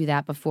wanted to do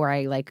that before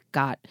I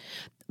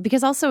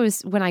because also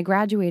when I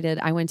graduated,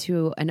 I went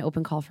to an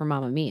open call for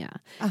Mamma Mia.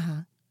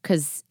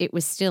 Because it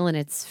was still in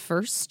its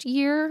first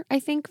year, I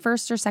think,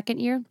 first or second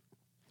year.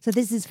 So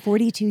this is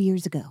 42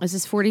 years ago. This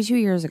is 42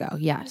 years ago,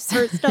 yes.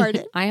 First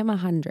started. I am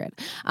 100.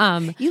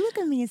 You look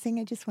amazing,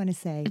 I just want to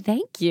say.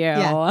 Thank you.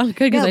 Yeah.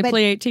 Good, because I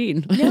play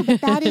 18. No, but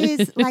that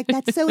is,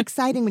 that's so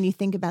exciting when you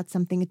think about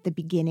something at the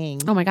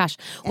beginning. Oh my gosh.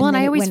 Well, and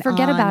I always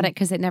forget about it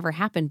because it never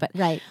happened. But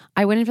right.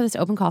 I went in for this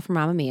open call for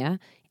Mamma Mia,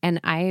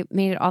 and I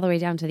made it all the way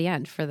down to the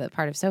end for the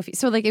part of Sophie.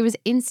 So it was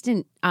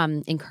instant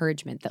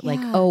encouragement that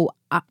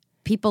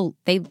people,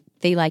 they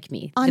like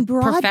me. On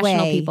Broadway.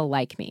 Professional people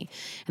like me.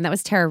 And that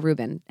was Tara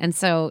Rubin. And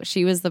so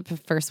she was the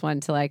first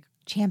one to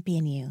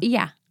champion you.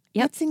 Yeah.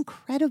 Yep. That's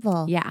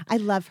incredible. Yeah. I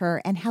love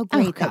her. And how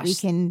great that we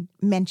can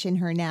mention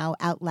her now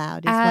out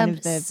loud as one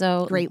of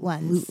the great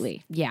ones.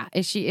 Absolutely. Yeah.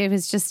 It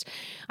was just,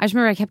 I just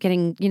remember I kept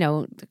getting,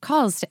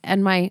 calls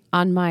on my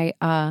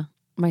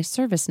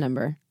service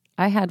number.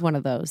 I had one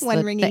of those.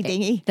 One ringy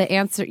dingy. The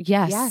answer,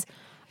 yes. Yeah.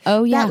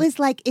 Oh, yeah. That was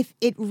if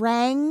it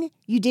rang,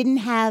 you didn't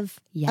have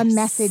a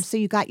message, so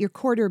you got your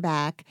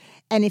quarterback.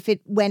 And if they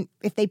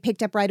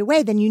picked up right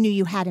away, then you knew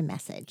you had a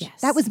message.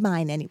 Yes. That was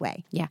mine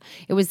anyway. Yeah.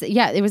 It was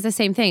the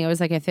same thing. It was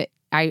I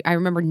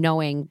remember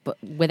knowing, but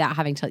without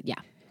having to, Yep.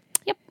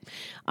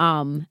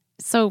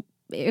 So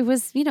it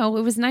was, it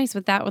was nice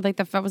with that.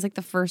 That was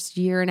the first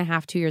year and a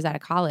half, 2 years out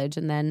of college.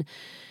 And then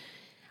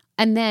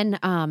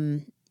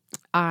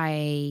I'm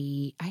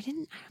trying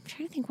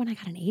to think when I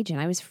got an agent.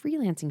 I was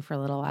freelancing for a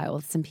little while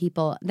with some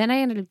people. Then I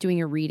ended up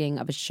doing a reading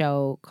of a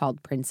show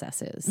called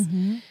Princesses,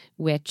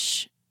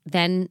 which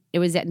then it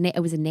was a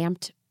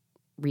NAMT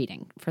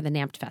reading for the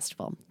NAMT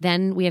Festival.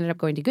 Then we ended up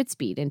going to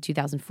Goodspeed in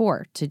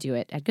 2004 to do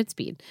it at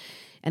Goodspeed.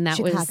 And that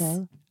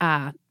Chicago.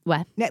 Was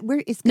what?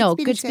 Where is Goodspeed? No,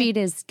 Goodspeed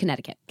is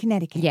Connecticut.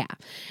 Connecticut. Yeah.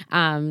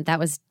 That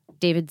was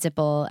David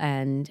Zippel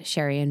and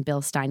Sherry and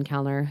Bill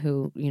Steinkellner,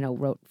 who,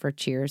 wrote for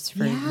Cheers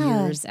for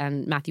years,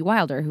 and Matthew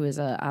Wilder, who is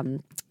a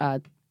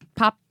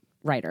pop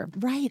writer.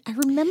 Right. I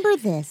remember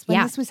this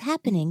when this was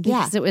happening.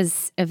 Because it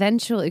was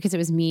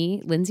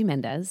me, Lindsay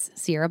Mendez,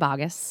 Sierra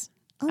Boggess,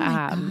 oh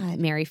my God.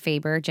 Mary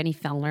Faber, Jenny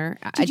Fellner.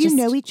 Did you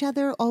know each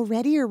other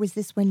already, or was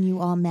this when you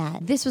all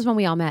met? This was when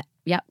we all met.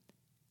 Yep.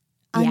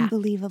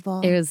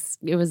 Unbelievable. Yeah.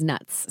 It was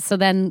nuts. So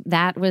then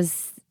that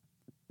was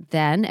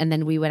and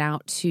then we went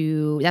out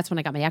that's when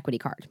I got my equity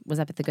card, was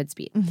up at the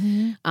Goodspeed.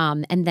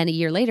 And then a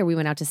year later, we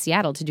went out to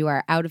Seattle to do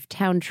our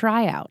out-of-town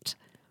tryout,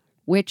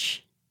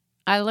 which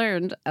I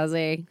learned as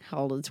a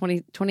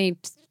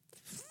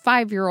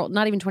 25-year-old,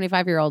 not even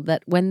 25-year-old,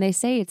 that when they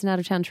say it's an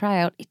out-of-town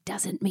tryout, it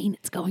doesn't mean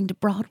it's going to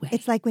Broadway.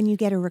 It's like when you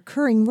get a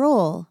recurring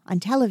role on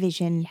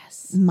television,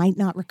 might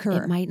not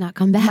recur. It might not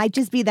come back. It might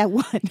just be that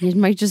one. It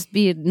might just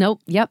be,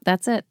 nope, yep,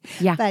 that's it.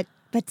 Yeah.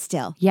 But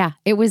still. Yeah,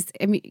 it was,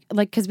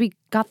 because we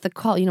got the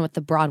call, with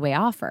the Broadway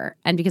offer.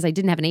 And because I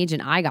didn't have an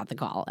agent, I got the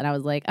call. And I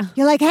was like,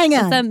 you're like, hang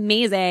on. It's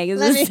amazing.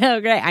 This is so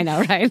great. I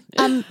know, right?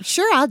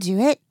 Sure, I'll do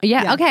it.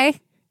 Yeah, okay.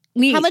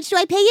 Neat. How much do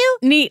I pay you?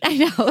 Neat, I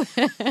know.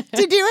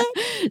 To do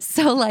it?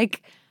 So,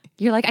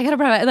 you're like, I got to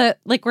Broadway.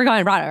 We're going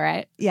to Broadway,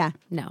 right? Yeah.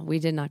 No, we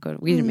did not go.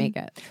 We didn't make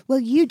it. Well,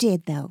 you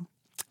did, though.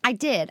 I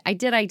did.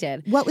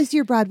 What was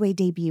your Broadway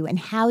debut, and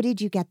how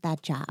did you get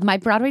that job? My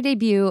Broadway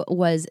debut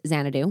was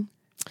Xanadu.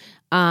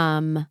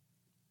 And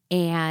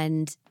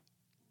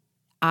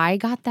I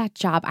got that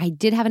job. I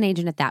did have an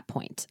agent at that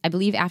point. I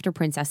believe after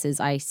Princesses,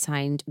 I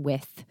signed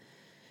with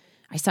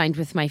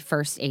my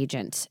first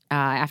agent.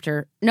 I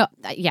was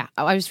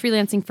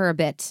freelancing for a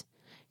bit.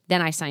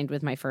 Then I signed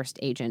with my first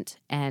agent,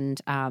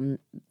 and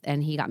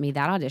he got me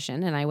that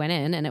audition, and I went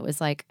in, and it was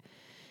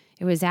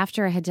It was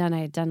after I had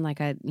done like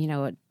a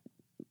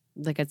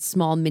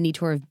small mini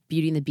tour of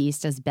Beauty and the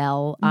Beast as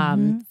Belle.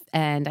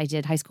 And I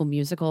did High School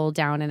Musical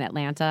down in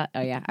Atlanta.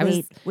 Oh yeah.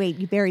 Wait,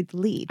 you buried the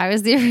lead. I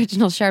was the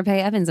original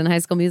Sharpay Evans in High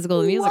School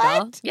Musical, the musical.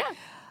 What? Yeah.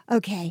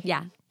 Okay.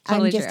 Yeah.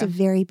 Totally I'm just true. a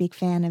very big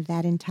fan of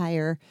that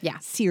entire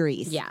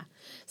series. Yeah.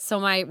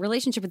 So my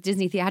relationship with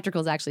Disney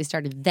theatricals actually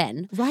started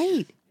then.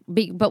 Right.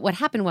 But what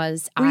happened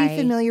was Were you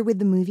familiar with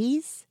the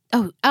movies?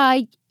 Oh,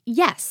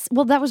 yes.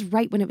 Well, that was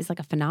right when it was like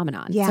a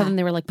phenomenon. Yeah. So then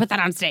they were like, put that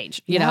on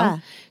stage, you know?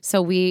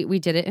 So we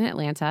did it in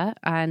Atlanta,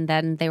 and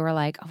then they were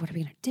like, oh, what are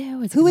we going to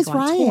do? Who was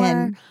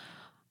Ryan?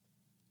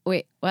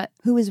 Wait, what?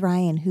 Who was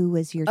Ryan? Who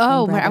was your twin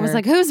brother? I was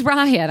like, who's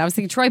Ryan? I was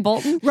thinking Troy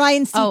Bolton.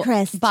 Ryan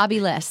Seacrest. Oh, Bobby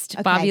List.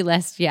 Okay. Bobby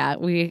List, yeah.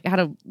 We had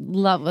it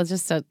was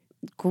just a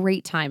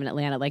great time in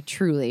Atlanta, like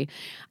truly.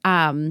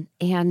 And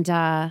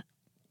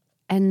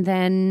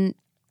then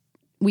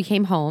we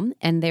came home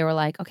and they were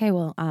like, okay,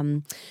 well,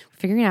 we're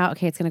figuring out,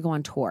 okay, it's going to go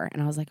on tour.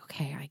 And I was like,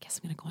 okay, I guess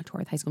I'm going to go on tour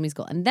with High School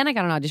Musical. And then I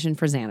got an audition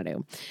for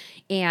Xanadu.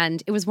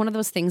 And it was one of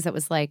those things that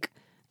was like,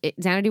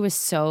 Xanadu was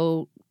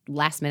so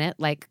last minute,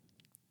 like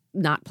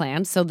not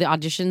planned. So the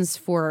auditions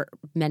for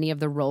many of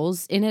the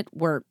roles in it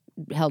were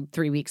held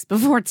 3 weeks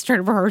before it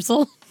started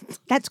rehearsal.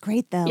 That's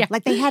great though. Yeah.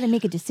 Like they had to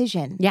make a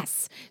decision.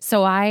 Yes.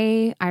 So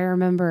I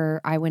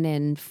remember I went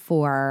in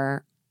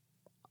for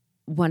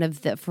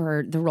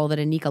for the role that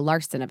Anika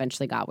Larson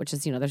eventually got, which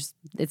is,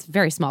 it's a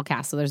very small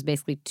cast. So there's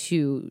basically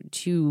two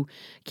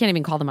can't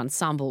even call them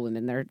ensemble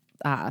women. They're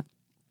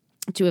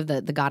two of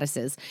the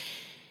goddesses.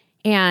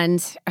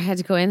 And I had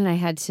to go in and I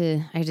had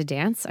to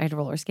dance. I had to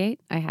roller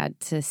skate. I had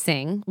to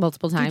sing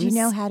multiple times. Did you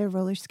know how to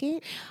roller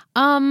skate?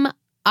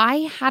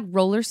 I had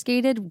roller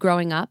skated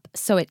growing up,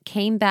 so it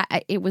came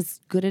back. It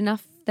was good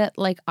enough that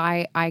like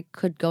I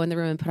could go in the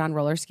room and put on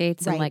roller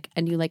skates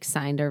and you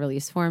signed a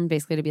release form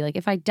basically to be like,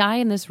 if I die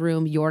in this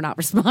room, you're not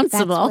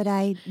responsible. That's what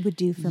I would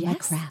do for my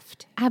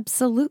craft.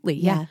 Absolutely.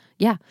 Yeah.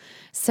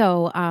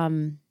 So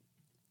and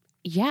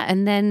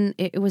then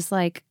it was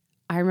like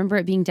I remember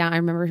it being down. I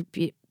remember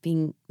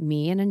being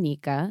me and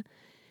Anika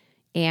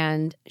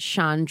and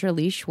Chandra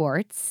Lee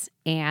Schwartz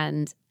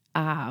and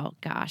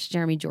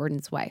Jeremy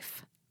Jordan's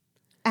wife.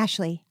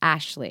 Ashley.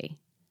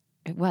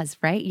 It was,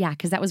 right? Yeah,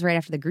 because that was right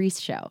after the Grease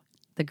show,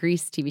 the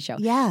Grease TV show.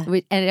 Yeah.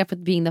 It ended up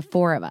with being the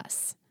four of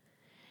us.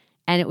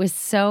 And it was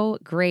so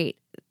great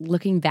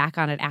looking back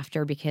on it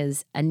after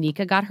because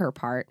Anika got her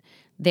part.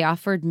 They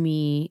offered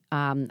me,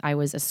 I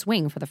was a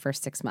swing for the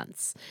first 6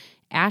 months.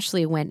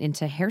 Ashley went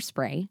into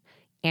Hairspray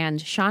and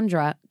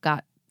Chandra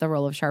got the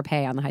role of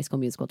Sharpay on the High School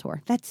Musical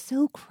tour. That's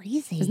so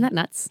crazy. Isn't that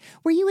nuts?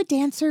 Were you a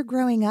dancer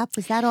growing up?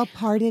 Was that all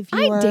part of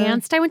your... I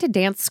danced. I went to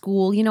dance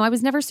school. I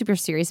was never super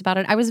serious about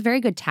it. I was a very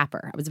good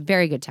tapper.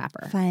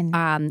 Fun.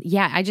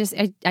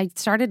 I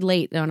started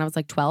late when I was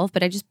like 12,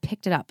 but I just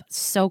picked it up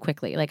so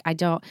quickly. Like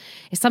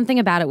something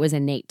about it was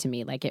innate to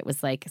me. Like it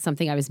was like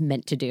something I was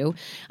meant to do.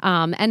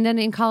 And then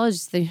in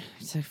college,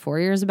 4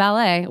 years of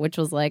ballet, which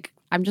was like,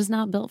 I'm just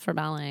not built for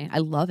ballet. I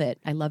love it.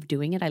 I love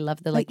doing it. I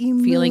love the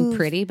feeling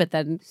pretty, but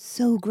then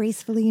so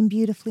gracefully and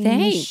beautifully in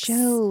the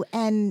show.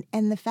 And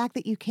the fact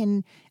that you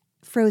can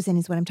Frozen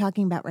is what I'm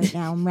talking about right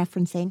now. I'm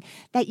referencing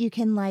that you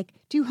can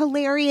do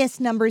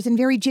hilarious numbers and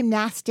very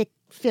gymnastic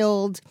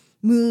filled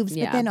moves,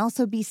 but then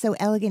also be so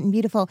elegant and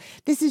beautiful.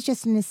 This is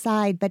just an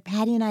aside, but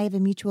Patti and I have a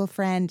mutual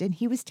friend, and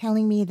he was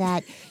telling me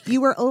that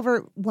you were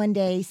over one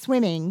day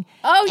swimming.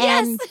 Oh,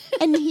 yes.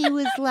 And he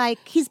was like,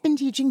 he's been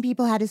teaching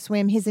people how to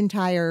swim his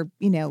entire,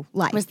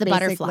 life. It was the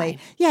basically. butterfly.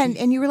 Yeah,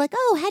 and you were like,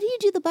 oh, how do you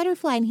do the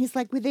butterfly? And he's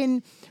like,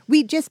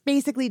 we just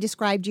basically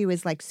described you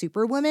as like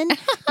Superwoman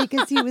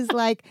because he was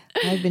like,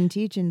 I've been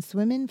teaching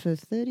swimming for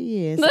 30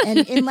 years. And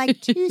in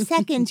 2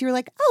 seconds, you were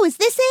like, oh, is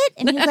this it?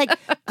 And he was like,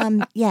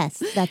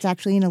 yes, that's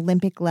actually an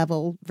Olympic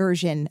level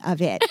version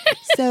of it.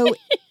 So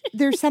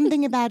there's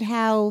something about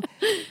how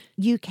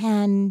you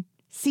can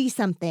see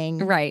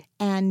something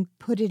and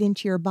put it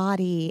into your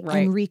body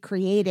and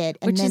recreate it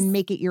and then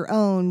make it your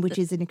own, which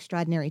is an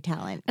extraordinary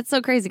talent. That's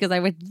so crazy because I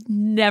would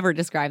never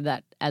describe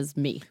that as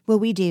me. Well,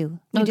 we do.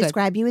 We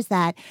describe you as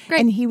that. Great.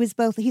 And he was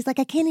both, he's like,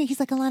 I can't, he's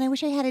like, Alana, I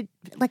wish I had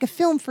a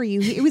film for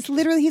you. It was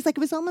literally, he's like,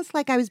 it was almost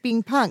like I was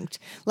being punked.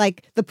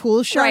 Like the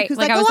pool shark who's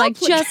I was like,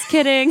 just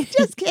kidding.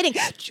 Just kidding.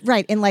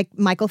 Right. And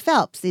Michael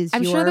Phelps is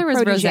I'm your sure there was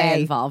protege. rosé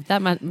involved.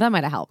 That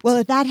might have helped. Well,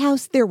 at that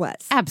house, there was.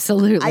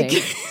 Absolutely. I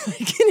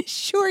can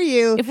assure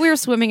you. If we were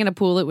swimming in a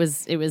pool, it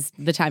was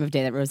the time of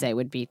day that rosé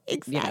would be.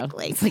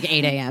 Exactly. It's like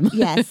 8 a.m.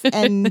 Yes.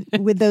 And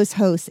with those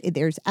hosts,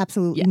 there's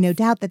absolutely no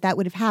doubt that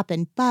would have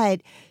happened.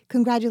 But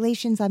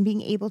congratulations on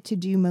being able to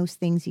do most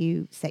things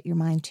you set your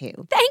mind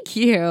to. Thank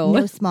you.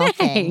 No small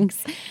Thanks.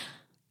 thing.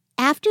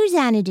 After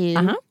Xanadu,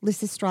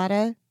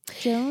 Lysistrata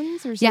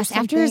Jones? Or yes,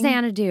 after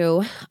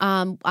Xanadu,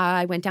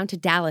 I went down to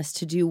Dallas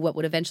to do what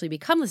would eventually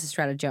become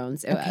Lysistrata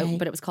Jones,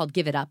 but it was called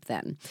Give It Up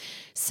then.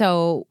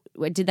 So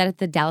did that at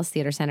the Dallas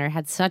Theater Center.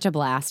 Had such a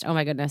blast. Oh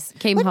my goodness.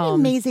 Came What home. an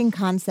amazing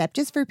concept.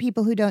 Just for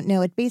people who don't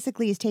know, it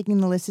basically is taking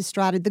the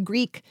Lysistrata, the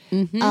Greek,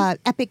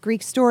 epic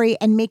Greek story,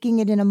 and making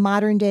it in a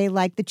modern day,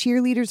 like the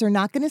cheerleaders are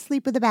not going to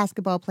sleep with the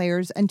basketball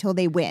players until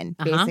they win,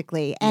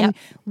 basically. And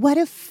what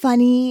a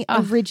funny,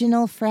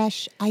 original,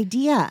 fresh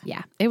idea.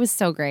 Yeah, it was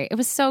so great. It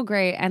was so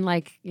great. And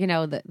like, you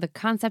know, the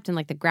concept and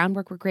like the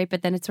groundwork were great,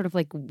 but then it sort of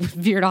like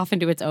veered off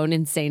into its own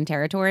insane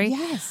territory.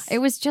 Yes. It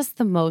was just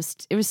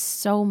it was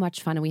so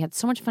much fun. And we had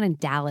so much fun in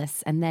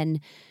Dallas. And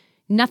then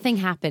nothing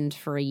happened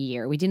for a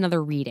year. We did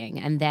another reading.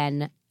 And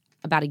then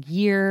about a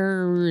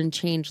year and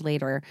change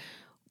later,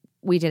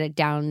 we did it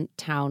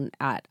downtown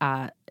at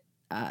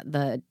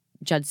the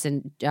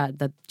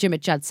gym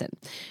at Judson,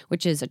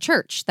 which is a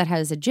church that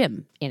has a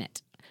gym in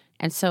it.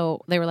 And so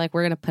they were like,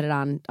 we're going to put it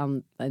on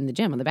in the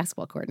gym on the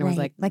basketball court. And I was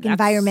like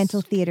environmental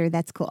theater.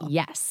 That's cool.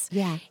 Yes.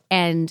 Yeah.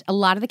 And a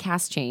lot of the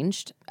cast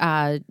changed.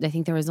 I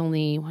think there was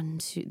only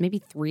maybe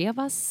three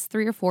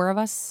or four of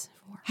us.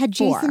 Had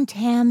Jason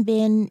Tam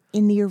been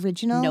in the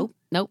original?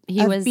 Nope.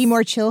 He was Be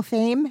More Chill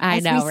fame.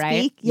 I know, right?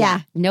 Speak?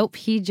 Yeah. Nope.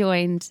 He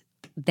joined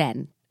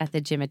then at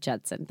the gym at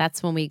Judson.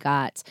 That's when we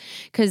got,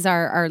 because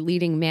our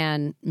leading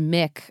man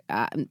Mick,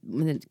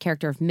 the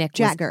character of Mick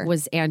Jagger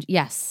was and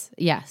yes,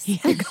 he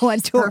had to go on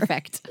tour.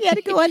 Perfect. He had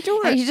to go on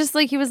tour.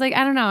 He was like,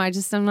 I don't know,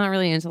 I'm not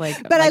really into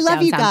like. But like I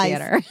love you downtown guys.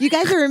 Theater. You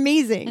guys are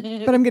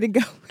amazing. But I'm going to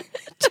go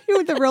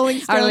to the Rolling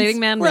Stones. Our leading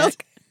man World.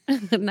 Mick.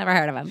 Never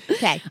heard of him.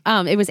 Okay.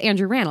 It was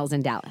Andrew Rannells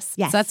in Dallas.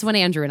 Yes. So that's when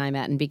Andrew and I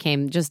met and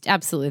became just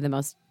absolutely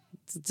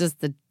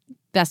the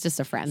bestest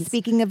of friends.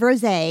 Speaking of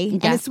rosé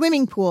and a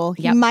swimming pool,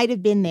 he might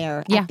have been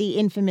there at the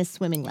infamous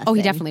swimming lesson. Oh,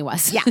 he definitely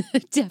was. Yeah.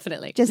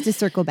 Definitely. Just to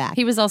circle back.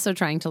 He was also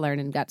trying to learn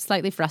and got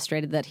slightly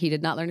frustrated that he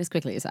did not learn as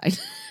quickly as I.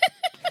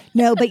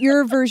 No, but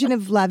your version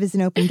of Love is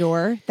an Open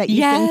Door that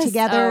you sing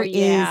together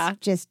is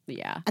just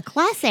a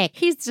classic.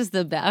 He's just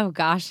the best. Oh,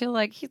 gosh.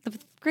 The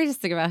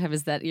greatest thing about him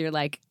is that you're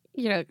like,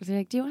 you know,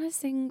 like, do you want to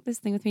sing this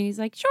thing with me? And he's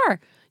like, sure.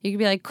 You could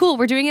be like, cool,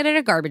 we're doing it at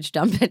a garbage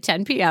dump at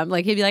 10 p.m.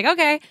 Like, he'd be like,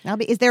 okay.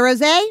 Is there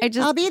rosé?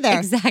 I'll be there.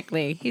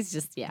 Exactly. He's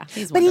just, he's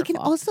wonderful. But he can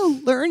also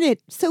learn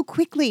it so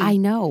quickly. I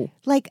know.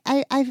 Like,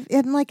 I'm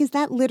like, is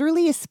that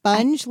literally a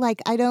sponge?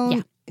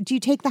 Do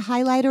you take the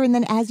highlighter and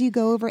then as you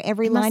go over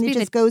every line, it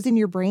just goes in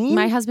your brain?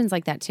 My husband's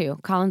like that too.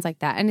 Colin's like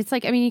that. And it's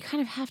like, I mean, you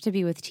kind of have to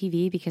be with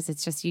TV because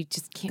it's just, you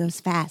just can't.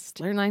 Goes fast.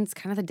 Learn lines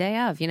kind of the day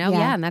of, you know?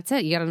 Yeah, and that's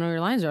it. You got to know your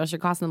lines or else you're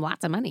costing them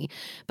lots of money.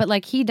 But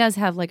like he does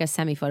have like a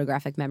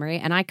semi-photographic memory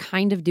and I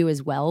kind of do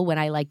as well when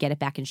I like get it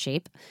back in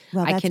shape.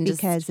 Well, that's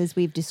because as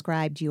we've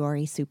described, you are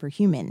a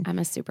superhuman. I'm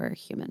a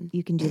superhuman.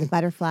 You can do the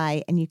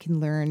butterfly and you can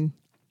learn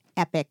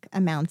epic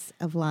amounts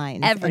of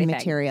lines and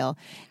material.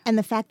 And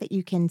the fact that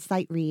you can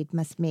sight read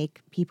must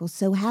make people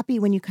so happy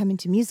when you come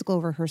into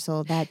musical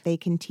rehearsal that they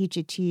can teach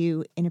it to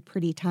you in a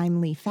pretty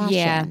timely fashion.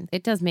 Yeah,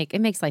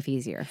 it makes life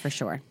easier for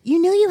sure.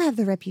 You know, you have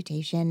the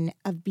reputation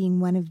of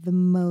being one of the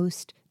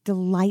most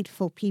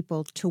delightful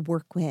people to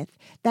work with,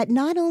 that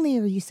not only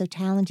are you so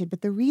talented,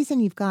 but the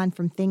reason you've gone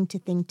from thing to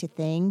thing to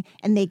thing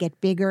and they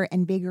get bigger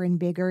and bigger and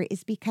bigger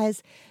is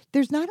because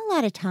there's not a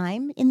lot of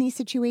time in these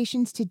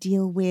situations to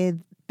deal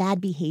with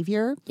bad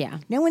behavior. Yeah.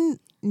 No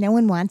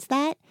one wants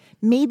that.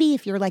 Maybe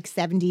if you're like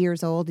 70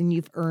 years old and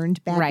you've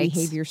earned bad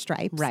behavior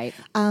stripes. Right.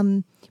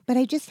 But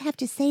I just have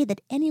to say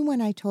that anyone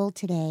I told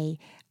today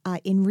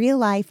in real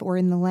life or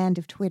in the land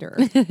of Twitter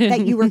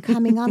that you were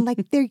coming on,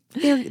 like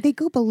they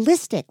go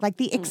ballistic. Like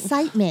the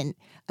excitement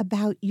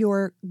about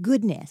your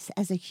goodness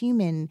as a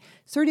human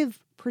sort of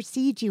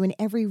precedes you in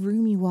every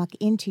room you walk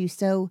into.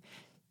 So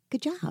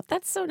good job.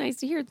 That's so nice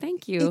to hear.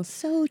 Thank you. It's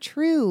so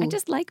true. I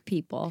just like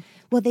people.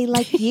 Well, they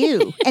like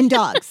you and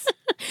dogs.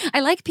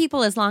 I like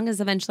people as long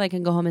as eventually I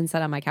can go home and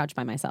sit on my couch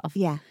by myself.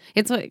 Yeah.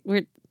 It's what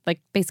we're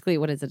like, basically,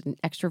 what is it? An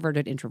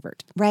extroverted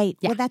introvert. Right.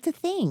 Yeah. Well, that's a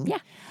thing.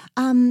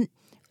 Yeah.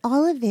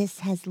 All of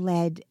this has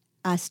led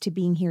us to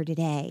being here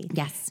today.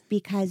 Yes.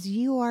 Because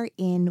you are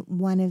in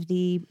one of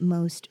the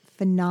most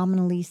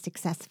phenomenally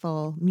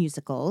successful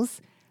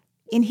musicals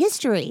in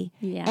history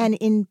and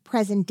in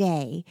present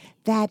day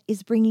that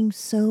is bringing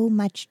so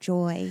much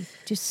joy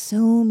to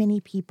so many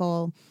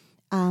people.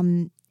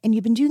 And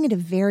you've been doing it a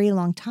very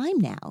long time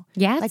now.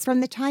 Yeah. Like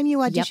from the time you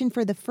auditioned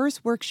for the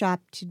first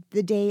workshop to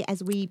the day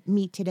as we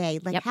meet today.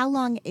 Like how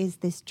long is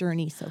this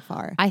journey so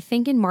far? I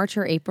think in March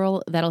or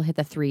April, that'll hit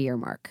the 3-year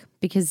mark.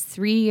 Because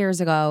 3 years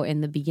ago,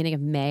 in the beginning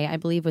of May, I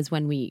believe, was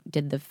when we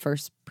did the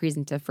first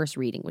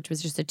reading, which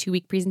was just a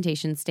 2-week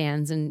presentation,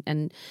 stands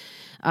and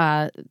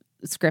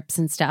scripts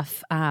and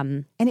stuff.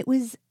 And it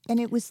was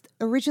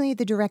originally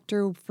the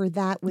director for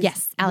that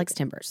was Alex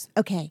Timbers.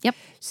 Okay. Yep.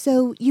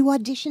 So you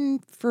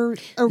auditioned for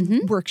a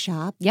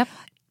workshop. Yep.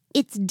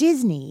 It's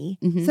Disney,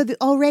 so that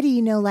already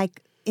you know,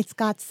 like it's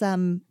got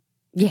some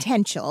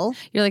potential.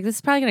 You're like, this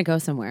is probably going to go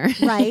somewhere,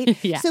 right?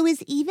 Yeah. So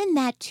is even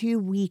that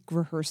 2-week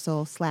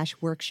rehearsal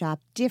 / workshop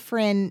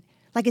different?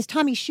 Like, is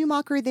Tommy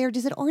Schumacher there?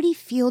 Does it already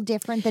feel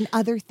different than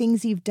other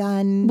things you've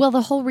done? Well,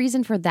 the whole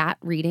reason for that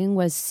reading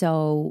was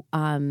so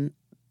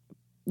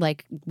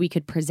like we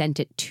could present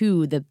it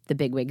to the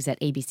bigwigs at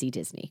ABC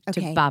Disney,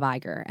 Okay. to Bob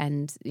Iger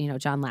and,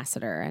 John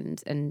Lasseter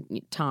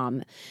and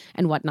Tom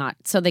and whatnot.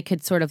 So they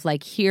could sort of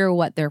like hear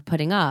what they're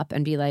putting up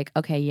and be like,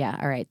 okay, yeah,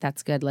 all right,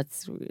 that's good.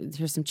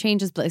 Here's some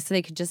changes. But so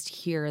they could just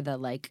hear the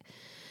like,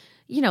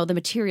 the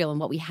material and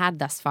what we had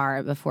thus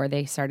far before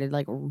they started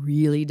like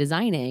really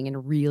designing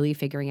and really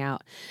figuring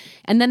out.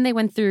 And then they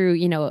went through,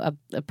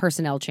 a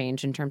personnel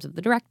change in terms of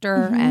the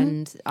director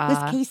and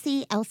Was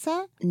Casey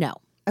Elsa? no.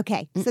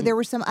 Okay, so there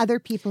were some other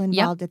people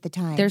involved at the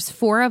time. There's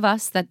 4 of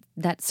us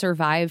that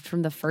survived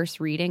from the first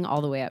reading all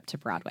the way up to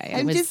Broadway.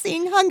 I'm just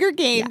seeing Hunger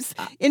Games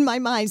in my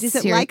mind. Is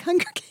it like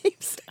Hunger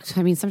Games?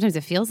 I mean, sometimes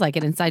it feels like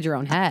it inside your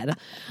own head.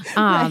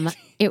 Right.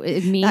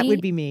 Me, That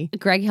would be me.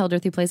 Greg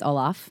Hildreth, who plays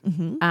Olaf,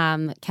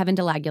 Kevin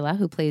DeLagula,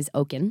 who plays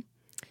Oaken,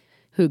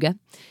 Huga,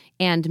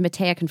 and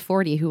Matea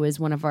Conforti, who is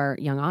one of our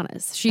young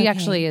Annas. She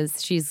actually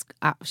is.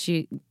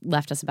 She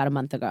left us about a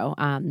month ago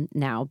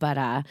now,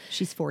 but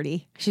She's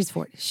 40. she's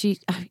 40.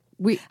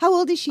 How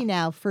old is she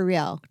now, for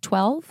real?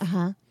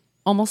 12,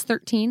 almost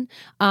 13.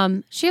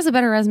 She has a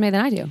better resume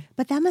than I do.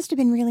 But that must have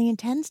been really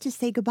intense to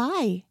say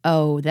goodbye.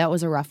 Oh, that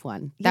was a rough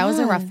one. That was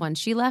a rough one.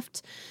 She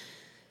left.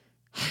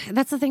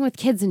 That's the thing with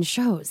kids and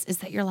shows is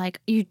that you're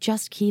like, you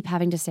just keep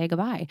having to say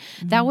goodbye.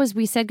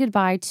 We said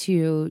goodbye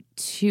to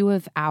 2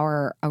 of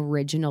our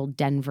original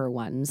Denver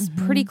ones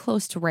pretty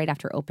close to right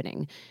after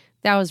opening.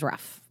 That was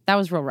rough. That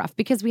was real rough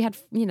because we had,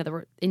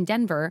 in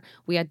Denver,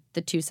 we had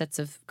the 2 sets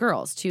of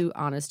girls, 2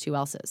 Annas, 2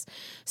 Elsas.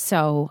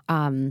 So,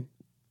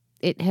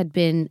 it had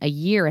been a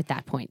year at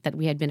that point that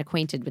we had been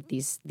acquainted with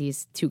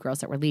these 2 girls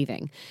that were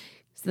leaving.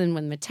 So then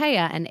when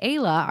Matea and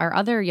Ayla, our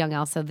other young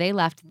Elsa, they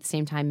left at the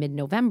same time,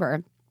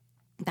 mid-November.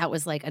 That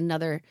was like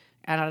another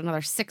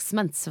 6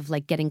 months of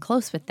like getting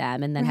close with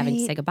them and then having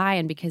to say goodbye.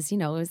 And because, it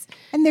was.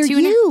 And they're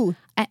you.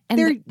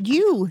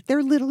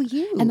 They're little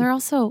you. And they're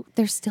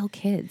still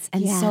kids.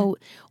 And so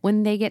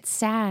when they get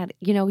sad,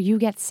 you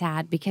get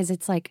sad because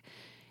it's like,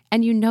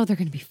 and they're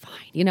going to be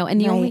fine,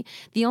 and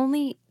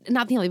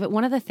but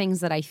one of the things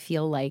that I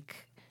feel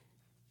like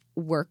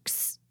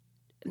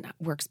not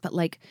works, but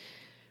like,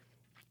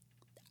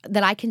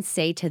 that I can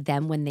say to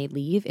them when they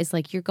leave is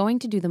like, you're going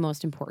to do the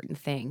most important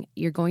thing.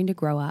 You're going to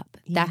grow up.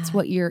 Yeah. That's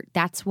what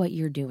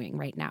you're doing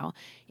right now.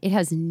 I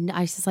was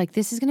just like,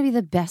 this is going to be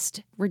the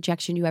best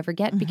rejection you ever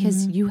get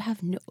because you have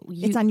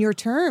it's on your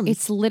terms.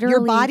 It's literally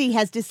your body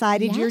has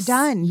decided you're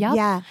done. Yep.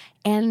 Yeah.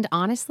 And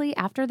honestly,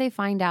 after they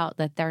find out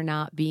that they're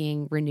not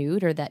being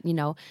renewed or that,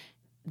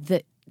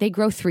 they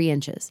grow 3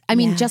 inches. I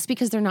mean, just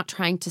because they're not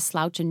trying to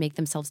slouch and make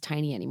themselves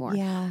tiny anymore.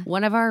 Yeah.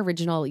 One of our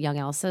original young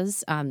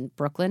Elsas,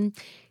 Brooklyn,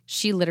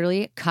 she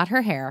literally cut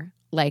her hair.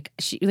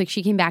 She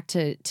came back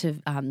to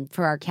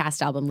for our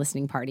cast album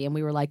listening party, and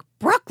we were like,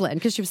 Brooklyn,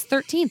 because she was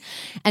 13,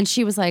 and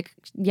she was like,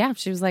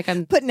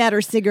 I'm putting out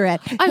her cigarette.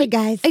 Hey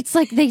guys, it's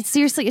like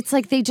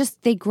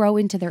they grow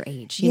into their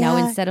age,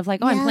 instead of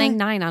like, I'm playing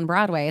 9 on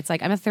Broadway. It's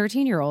like I'm a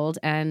 13-year-old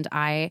and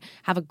I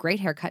have a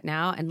great haircut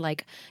now, and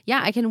like,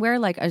 I can wear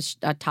like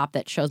a top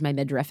that shows my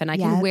midriff, and I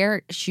can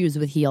wear shoes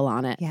with heel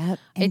on it. Yeah,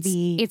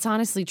 it's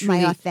honestly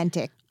truly my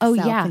authentic.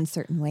 In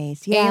certain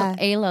ways. Yeah.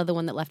 Ayla, the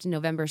one that left in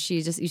November,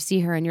 you see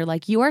her and you're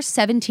like, you are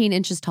 17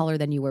 inches taller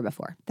than you were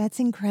before.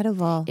 That's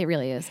incredible. It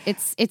really is.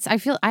 I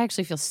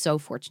actually feel so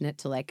fortunate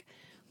to like,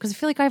 because I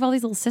feel like I have all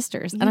these little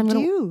sisters and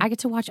I get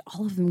to watch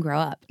all of them grow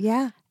up.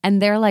 Yeah.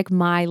 And they're like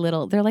my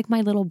little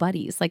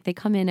buddies. Like they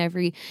come in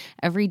every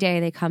day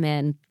they come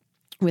in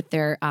with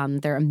their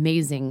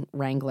amazing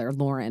wrangler,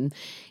 Lauren.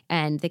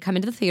 And they come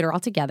into the theater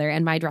all together,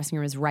 and my dressing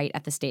room is right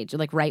at the stage,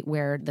 like right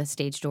where the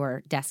stage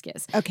door desk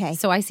is. Okay.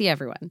 So I see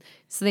everyone.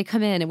 So they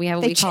come in, and we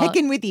have they check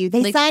in with you.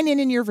 They sign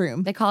in your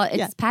room. They call it,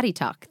 it's Patti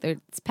talk.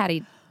 It's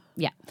Patti,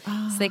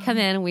 So they come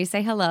in, and we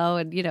say hello,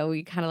 and,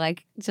 we kind of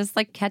like, just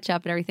like catch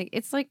up and everything.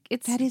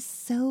 That is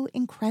so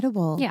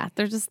incredible. Yeah,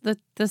 they're just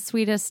the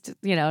sweetest,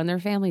 and their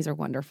families are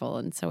wonderful.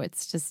 And so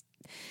it's just...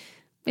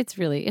 It's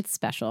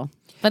special,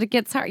 but it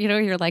gets hard.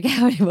 You're like,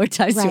 how many more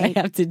times do I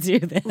have to do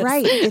this?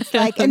 Right. It's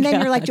like, and then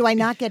you're like, do I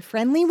not get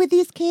friendly with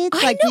these kids?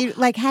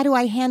 How do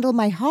I handle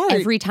my heart?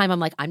 Every time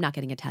I'm like, I'm not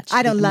getting attached.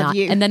 I don't love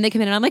you. And then they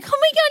come in and I'm like, oh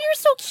my God, you're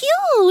so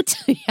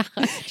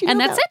cute. And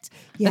that's it.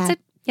 Yeah. That's it.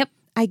 Yep.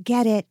 I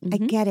get it. I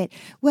get it.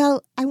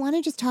 Well, I want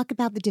to just talk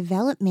about the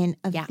development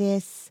of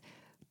this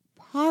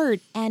part.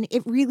 And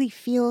it really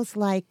feels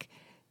like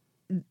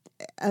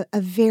a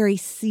very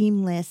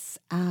seamless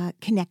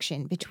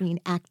connection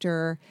between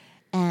actor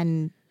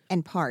and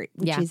part,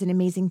 which is an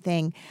amazing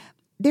thing.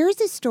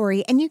 There's a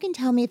story, and you can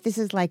tell me if this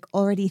is like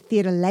already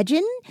theater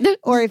legend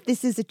or if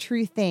this is a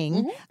true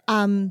thing,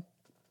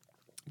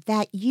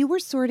 that you were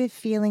sort of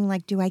feeling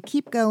like, do I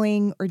keep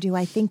going or do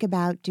I think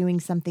about doing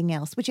something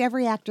else? Which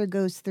every actor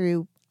goes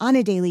through on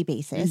a daily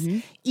basis,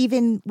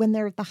 even when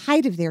they're at the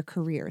height of their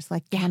careers.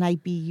 Like, can I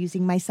be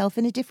using myself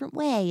in a different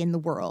way in the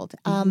world?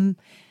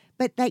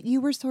 But that you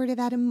were sort of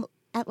at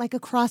at like a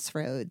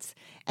crossroads,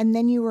 and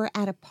then you were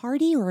at a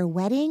party or a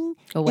wedding.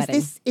 A wedding.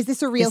 Is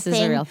this a real This thing?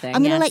 is a real thing,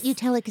 I'm going to yes. let you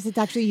tell it because it's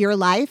actually your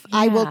life.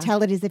 I will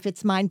tell it as if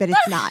it's mine, but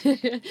it's not.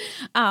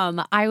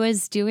 I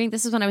was doing,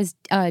 this is when I was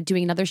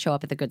doing another show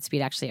up at the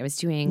Goodspeed, actually. I was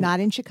doing... Not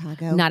in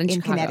Chicago. Not in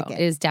Chicago. Connecticut.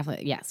 It is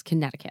definitely, yes,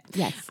 Connecticut.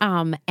 Yes.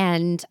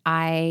 And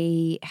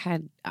I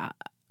had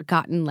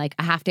gotten like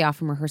a half day off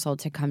from rehearsal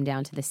to come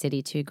down to the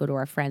city to go to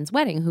our friend's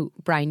wedding, who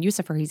Brian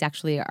Yusufer, he's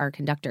actually our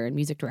conductor and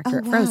music director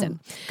at Frozen.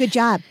 Good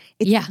job.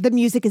 Yeah. The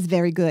music is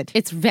very good.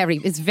 It's very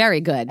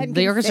good.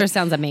 The orchestra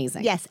sounds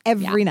amazing. Yes,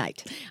 every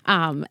night.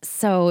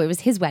 So it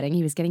was his wedding.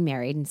 He was getting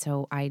married. And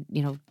so I,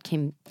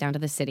 came down to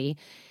the city,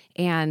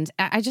 and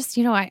I just,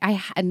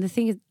 and the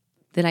thing is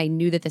that I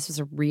knew that this was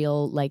a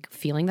real like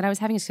feeling that I was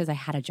having is because I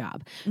had a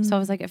job. So I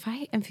was like, if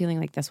I am feeling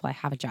like this while I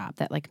have a job,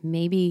 that like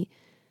maybe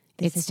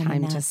it's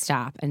time to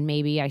stop, and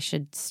maybe I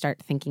should start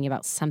thinking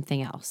about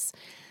something else.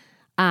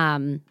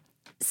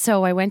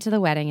 So I went to the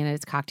wedding, and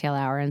it's cocktail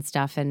hour and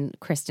stuff, and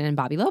Kristen and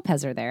Bobby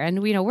Lopez are there.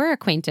 And, we're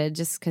acquainted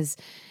just because,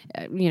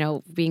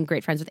 being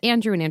great friends with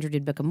Andrew, and Andrew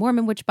did Book of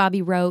Mormon, which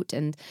Bobby wrote.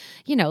 And,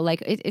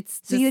 it's...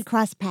 So you had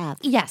crossed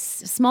paths. Yes.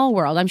 Small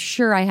world. I'm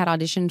sure I had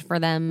auditioned for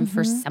them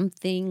for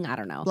something. I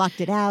don't know. Blocked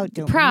it out.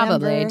 Don't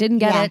Probably. remember. Didn't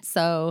get Yeah. it.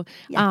 So...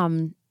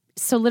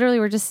 So literally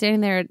we're just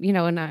standing there,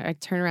 and I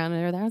turn around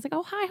and they're there. I was like,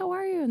 oh, hi, how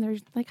are you? And they're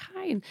like,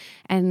 hi.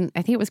 And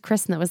I think it was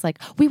Kristen that was like,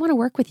 we want to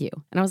work with you.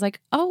 And I was like,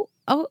 oh,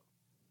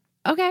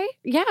 okay.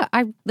 Yeah.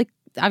 I like,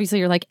 obviously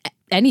you're like,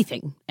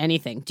 anything.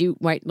 Do you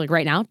like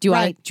right now? Do you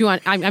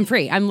want, I'm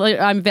free. I'm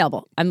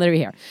available. I'm literally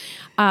here.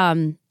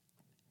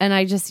 And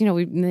I just,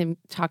 we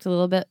talked a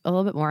little bit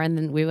more, and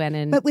then we went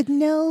in. But with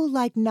no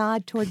like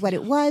nod toward what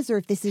it was, or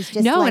if this is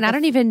just no, and I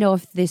don't even know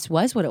if this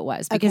was what it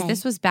was, because Okay.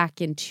 this was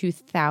back in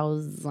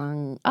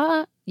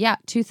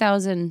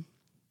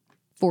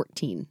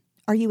 2014.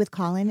 Are you with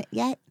Colin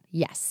yet?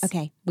 Yes.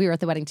 Okay. We were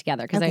at the wedding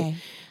together because Okay.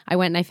 I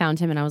went and I found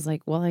him, and I was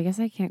like, well, I guess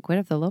I can't quit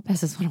if the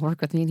Lopez's want to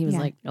work with me. And he was Yeah.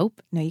 like, nope.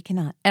 No, you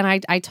cannot. And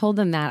I told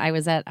them that I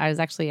was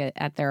actually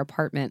at their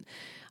apartment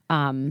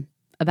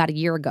about a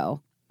year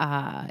ago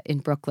in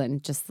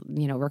Brooklyn, just,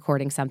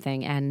 recording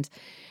something. And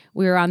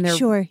we were on there,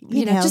 Sure,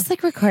 you know. just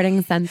like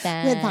recording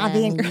something. With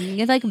Bobby and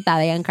It's like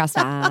Bobby and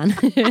Croissant.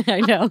 I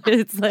know.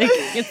 It's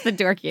the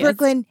dorkiest.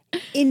 Brooklyn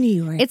in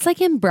New York. It's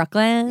like in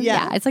Brooklyn.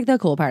 Yeah. It's like the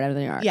cool part of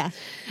New York. Yeah.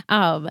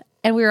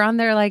 And we were on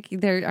their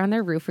they're on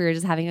their roof. We were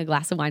just having a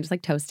glass of wine, just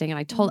like toasting.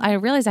 And I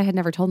realized I had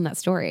never told them that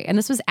story. And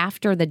this was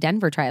after the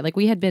Denver trial. Like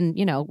we had been,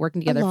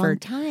 working together long for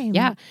time.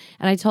 Yeah.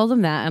 And I told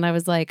them that, and I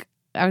was like,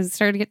 I was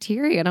starting to get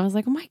teary, and I was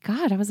like, oh my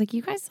God. I was like,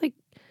 you guys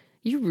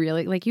you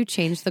really you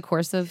changed the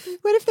course of.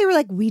 What if they were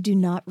like, we do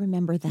not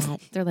remember that?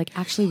 They're like,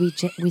 actually, we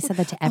said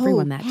that to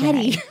everyone that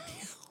Patti. day.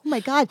 Oh my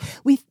God.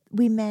 We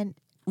meant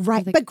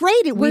right. Like, but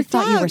great, it We worked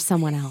thought out. you were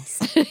someone else.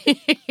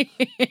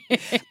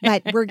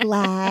 But we're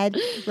glad,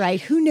 right?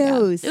 Who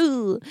knows?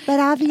 Ooh. But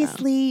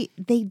obviously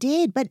they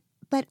did. But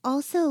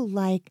also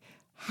like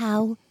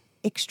how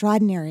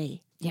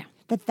extraordinary Yeah.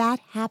 that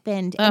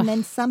happened. And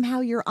then somehow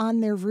you're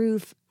on their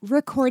roof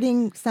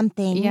recording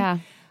something. Yeah.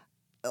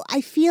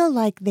 I feel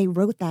like they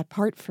wrote that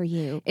part for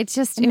you. It's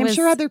just, I mean, it I'm was,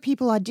 sure other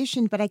people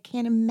auditioned, but I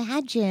can't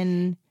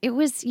imagine. it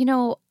was,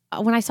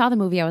 when I saw the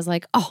movie, I was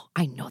like, oh,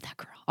 I know that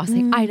girl. I was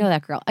like, I know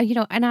that girl.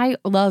 And I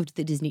loved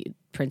the Disney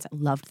princess.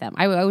 Loved them.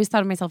 I always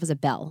thought of myself as a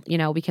Belle,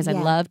 because I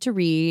Yeah. loved to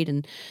read,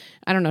 and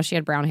I don't know, she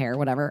had brown hair,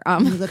 whatever. You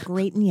look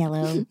great in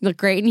yellow. Look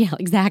great in yellow,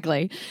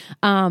 exactly.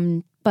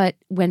 But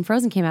when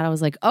Frozen came out, I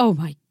was like, oh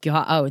my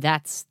God, oh,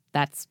 that's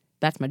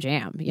my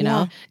jam,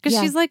 Yeah. because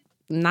Yeah. she's like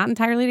not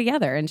entirely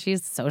together, and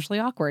she's socially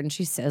awkward, and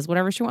she says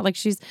whatever she wants. Like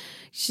she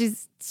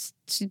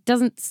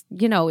doesn't,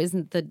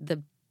 isn't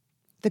the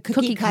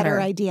Cookie cutter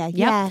idea. Yep.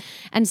 Yeah.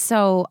 And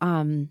so,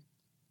 when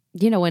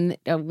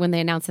they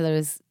announced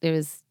that it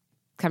was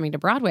coming to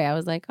Broadway, I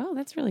was like, oh,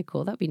 that's really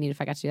cool. That would be neat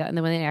if I got to do that. And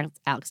then when they announced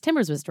Alex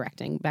Timbers was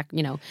directing back,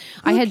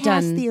 I had Who cast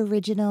done the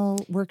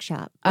original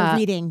workshop or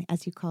reading,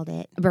 as you called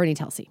it. Bernie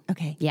Telsey.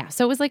 Okay. Yeah.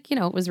 So it was like, it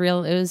was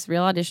real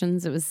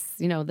auditions. It was,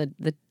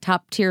 the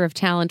top tier of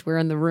talent were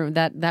in the room,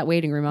 that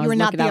waiting room. I You were was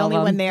not looking the at all only of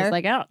them. one there? I was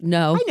like, oh,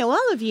 no. I know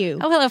all of you.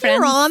 Oh, hello, friends.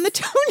 You're all on the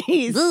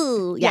Tonys.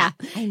 Ooh, yeah.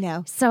 I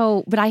know.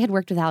 So, but I had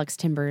worked with Alex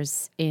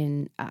Timbers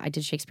in, I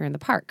did Shakespeare in the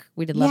Park.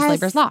 We did Love's Yes,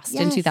 Labor's Lost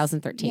in yes,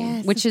 2013,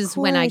 yes, which of is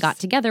when I got course.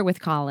 together with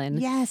Colin.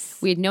 Yes.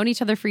 We had known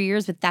each other for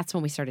years, but that's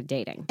when we started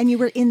dating. And you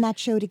were in that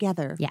show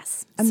together.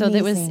 Yes. Amazing. So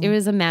it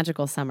was a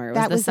magical summer. It was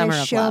That the was summer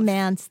a of love.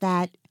 showmance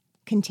that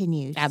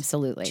continues.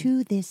 Absolutely.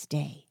 To this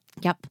day.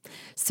 Yep.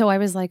 So I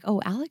was like,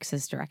 oh, Alex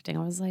is directing.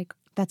 I was like,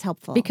 That's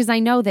helpful. because I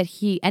know that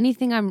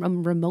anything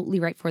I'm remotely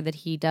right for that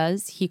he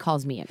does, he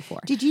calls me in for.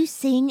 Did you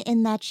sing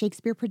in that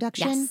Shakespeare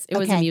production? Yes, it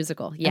was a Okay.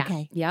 musical. Yeah.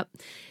 Okay. Yep.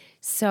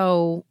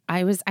 So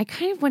I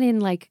kind of went in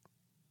like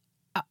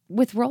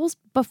with roles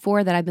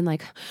before that I've been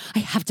like, I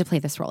have to play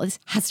this role. This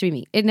has to be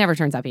me. It never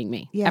turns out being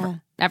me. Yeah.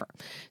 Ever.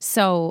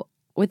 So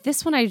with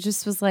this one, I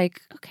just was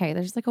like, okay,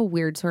 there's like a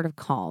weird sort of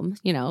calm,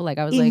 like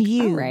I was In like,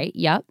 you. all right.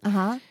 Yep.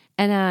 Uh-huh.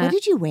 And What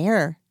did you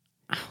wear?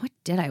 what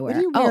did I wear? What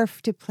did you wear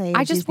to play?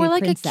 I just Disney wore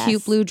like princess? a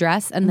cute blue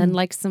dress and then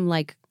like some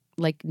like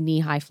like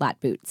knee-high flat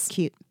boots.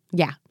 Cute.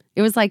 Yeah.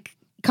 It was like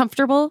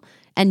comfortable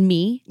and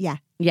me. Yeah.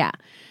 Yeah.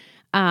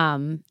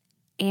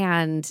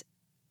 And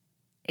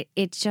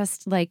it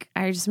just like,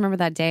 I just remember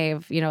that day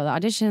of, the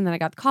audition, and then I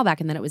got the call back,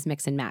 and then it was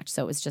mix and match.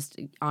 So it was just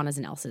Anna's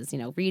and Elsa's,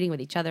 reading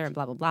with each other and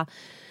blah, blah, blah.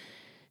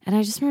 And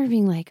I just remember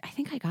being like, I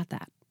think I got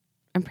that.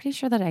 I'm pretty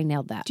sure that I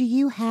nailed that. Do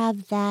you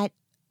have that?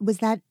 Was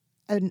that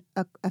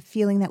a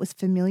feeling that was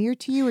familiar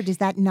to you, or does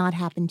that not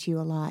happen to you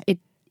a lot?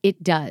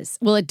 It does.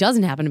 Well, it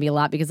doesn't happen to me a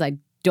lot because I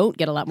don't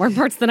get a lot more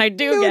parts than I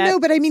do get. No,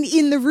 but I mean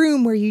in the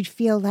room where you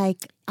feel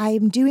like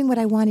I'm doing what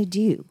I want to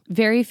do.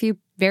 Very few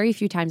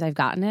times I've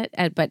gotten it,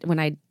 but when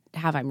I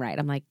have, I'm right.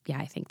 I'm like, yeah,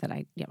 I think that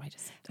I think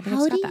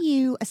How do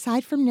you,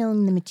 aside from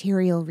knowing the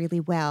material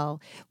really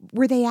well,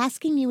 were they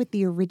asking you at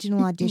the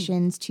original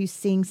auditions to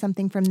sing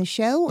something from the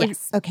show? Or,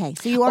 Yes. Okay,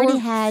 so you already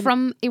had...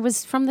 It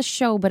was from the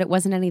show, but it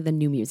wasn't any of the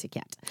new music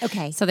yet.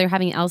 Okay. So they were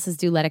having Elsa's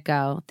do Let It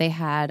Go. They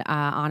had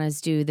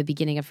Anna's do the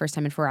beginning of First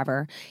Time in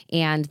Forever.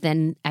 And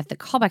then at the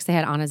callbacks, they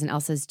had Anna's and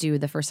Elsa's do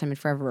the First Time in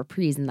Forever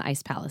reprise in the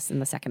Ice Palace in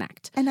the second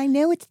act. And I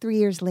know it's 3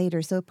 years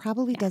later, so it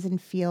probably doesn't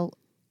feel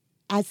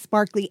as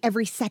sparkly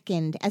every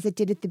second as it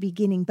did at the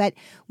beginning. But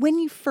when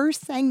you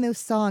first sang those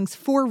songs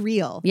for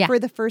real, for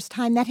the first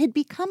time, that had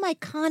become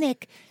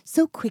iconic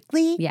so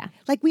quickly. Yeah.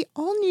 Like we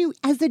all knew,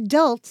 as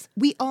adults,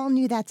 we all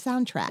knew that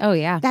soundtrack. Oh,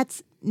 yeah.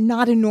 That's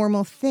not a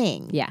normal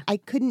thing. Yeah. I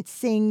couldn't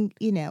sing,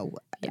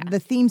 the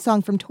theme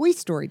song from Toy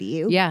Story to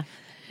you. Yeah.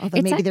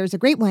 Although maybe there's a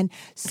great one.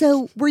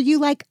 So were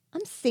you like,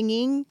 I'm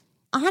singing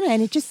Anna,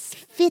 and it just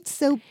fits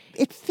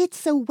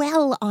so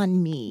well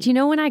on me. Do you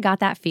know when I got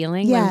that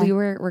feeling Yeah. when we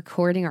were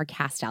recording our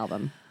cast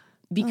album?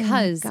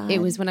 Because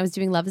it was when I was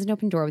doing Love is an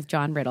Open Door with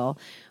John Riddle,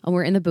 and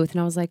we're in the booth, and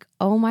I was like,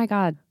 oh my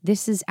God,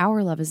 this is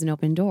our Love is an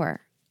Open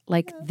Door.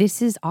 Like, this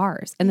is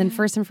ours. And then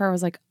First and Forever, I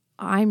was like,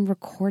 I'm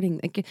recording.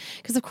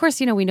 Because, of course,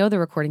 we know the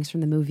recordings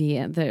from the movie,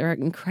 and they're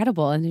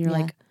incredible. And you're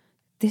like,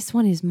 this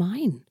one is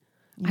mine.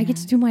 I get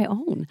to do my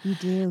own. You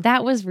do.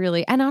 That was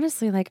really, and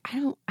honestly, like,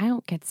 I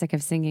don't get sick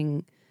of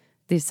singing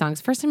these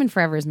songs. First Time in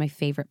Forever is my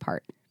favorite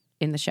part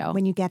in the show.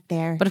 When you get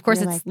there. But of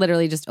course, you're it's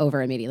literally just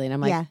over immediately. And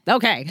I'm like, Yeah.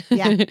 okay.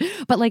 Yeah.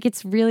 But like,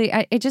 it's really,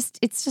 it's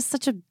just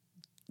such a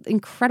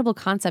incredible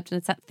concept. And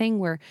it's that thing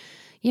where,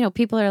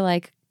 people are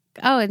like,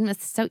 oh, and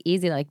it's so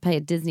easy to like play a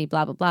Disney,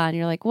 blah, blah, blah. And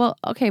you're like, well,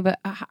 okay, but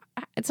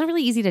it's not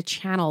really easy to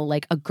channel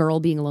like a girl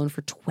being alone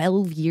for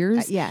 12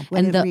 years. What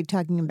and are we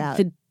talking about?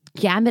 The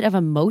gamut of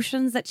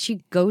emotions that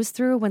she goes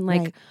through when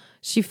like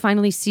she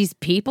finally sees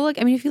people. Like,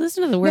 I mean, if you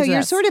listen to the words, No,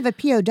 you're sort of a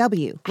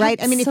POW,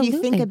 right? I mean, if you think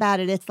Absolutely. about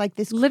it, it's like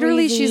this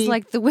literally, crazy... she's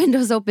like, the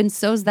window's open,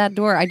 so's that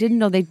door. I didn't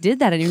know they did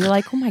that. And you're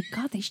like, oh my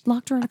God, they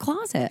locked her in a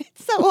closet.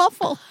 so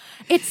awful.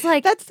 It's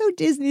like, That's so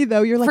Disney,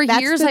 though. You're like, for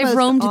that's years the I've most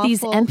roamed awful.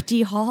 these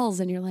empty halls,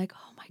 and you're like,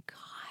 oh my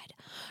God.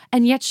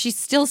 And yet she's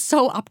still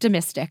so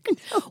optimistic,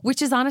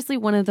 which is honestly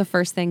one of the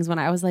first things when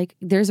I was like,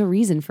 there's a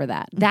reason for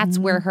that. That's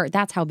where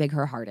that's how big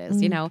her heart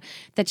is,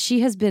 that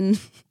she has been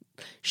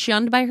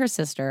shunned by her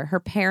sister.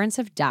 Her parents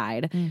have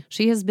died.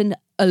 She has been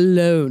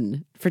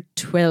alone for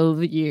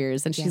 12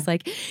 years. And she's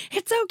like,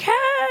 it's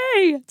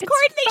okay. It's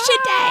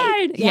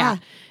coordination day. Yeah.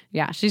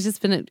 Yeah. She's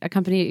just been a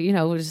company,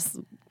 just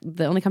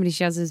the only company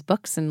she has is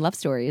books and love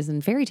stories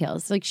and fairy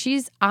tales. Like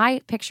I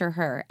picture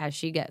her as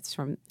she gets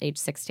from age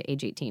 6 to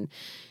age 18.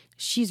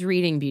 She's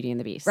reading Beauty and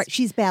the Beast. Right,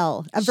 she's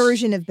Belle, a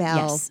version of Belle.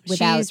 Yes,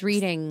 without she's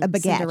reading a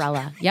baguette.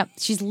 Cinderella. Yep,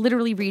 she's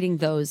literally reading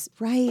those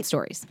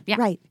stories.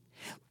 Yeah,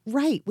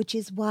 Right, which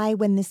is why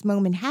when this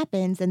moment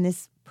happens and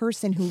this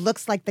person who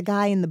looks like the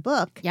guy in the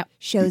book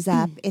shows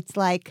up, it's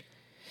like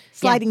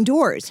sliding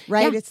doors,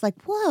 right? Yeah. It's like,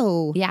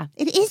 whoa. Yeah.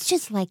 It is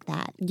just like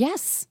that.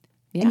 Yes.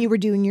 Yeah. And you were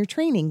doing your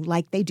training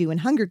like they do in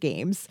Hunger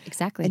Games.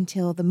 Exactly.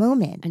 Until the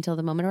moment. Until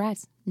the moment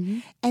arrives.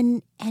 Mm-hmm.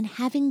 And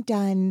having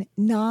done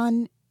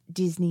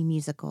non-Disney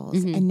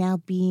musicals and now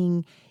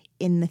being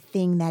in the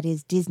thing that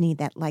is Disney,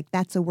 that like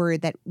that's a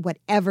word that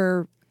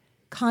whatever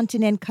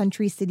continent,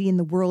 country, city in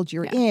the world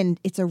you're in,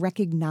 it's a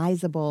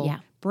recognizable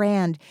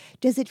brand.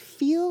 Does it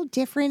feel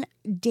different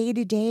day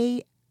to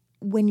day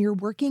when you're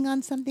working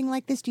on something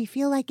like this? Do you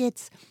feel like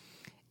it's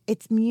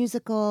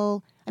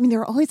musical? I mean, there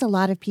are always a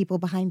lot of people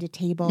behind a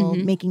table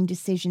making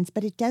decisions,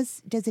 but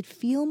does it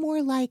feel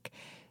more like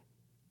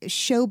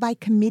show by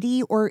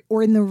committee, or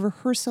in the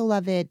rehearsal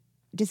of it,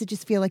 does it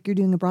just feel like you're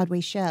doing a Broadway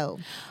show?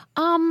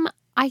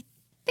 I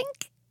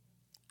think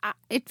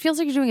it feels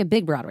like you're doing a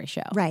big Broadway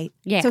show. Right.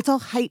 Yeah. So it's all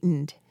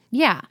heightened.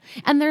 Yeah.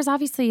 And there's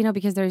obviously,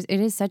 because it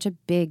is such a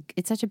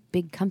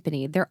big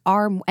company. There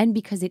are, and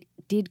because it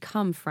did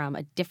come from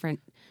a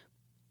different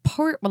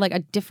part, like a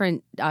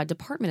different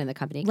department in the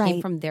company. It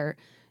came from their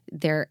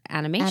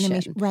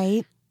animation.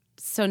 Right.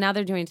 So now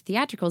they're doing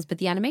theatricals, but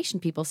the animation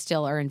people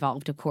still are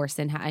involved, of course,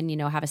 and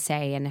have a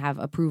say and have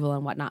approval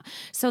and whatnot.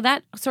 So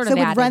that sort of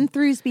would added.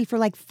 run-throughs be for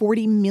like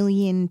 40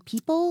 million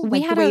people?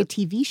 Like the way a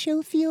TV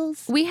show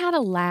feels? We had a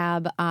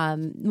lab.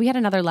 We had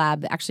another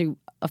lab actually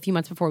a few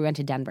months before we went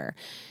to Denver,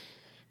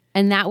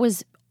 and that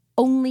was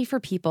only for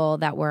people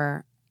that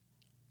were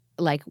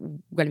like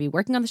going to be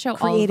working on the show.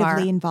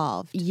 Creatively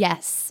involved.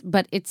 Yes,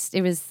 but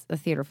it was a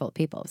theater full of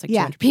people. It was like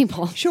 200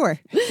 people. Sure.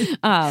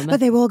 But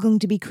they were all going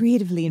to be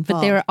creatively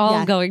involved. But they were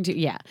all going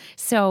to,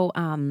 So,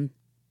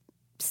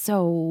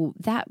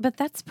 but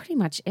that's pretty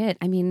much it.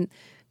 I mean,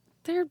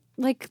 they're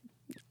like,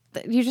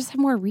 you just have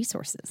more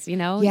resources, you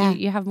know? Yeah.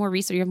 You have more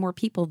resources, you have more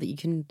people that you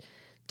can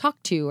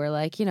talk to, or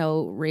like, you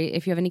know,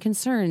 if you have any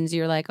concerns,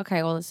 you're like,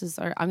 okay, well,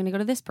 I'm going to go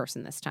to this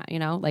person this time, you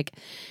know? Like,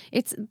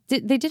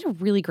 they did a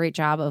really great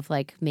job of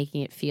like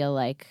making it feel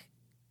like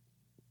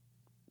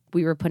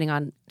we were putting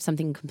on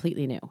something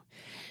completely new.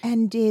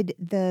 And did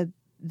the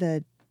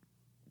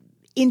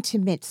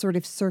intimate sort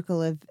of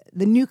circle of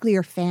the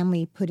nuclear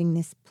family putting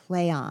this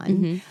play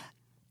on,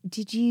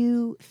 did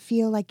you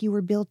feel like you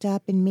were built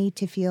up and made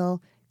to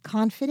feel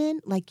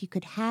confident, like you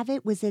could have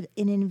it? Was it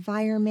an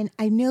environment?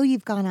 I know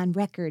you've gone on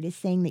record as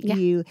saying that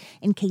you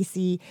and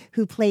Casey,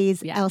 who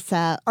plays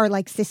Elsa, are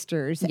like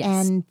sisters. Yes.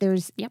 And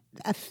there's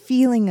a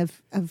feeling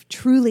of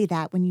truly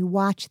that when you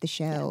watch the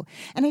show.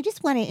 And I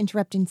just want to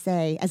interrupt and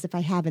say, as if I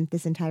haven't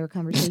this entire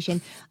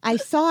conversation, I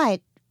saw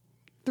it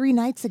 3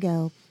 nights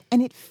ago,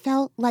 and it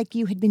felt like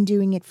you had been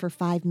doing it for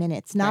 5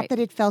 minutes. Not that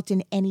it felt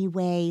in any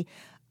way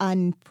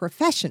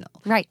unprofessional.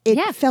 Right. It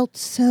felt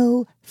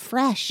so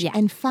fresh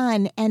and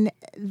fun, and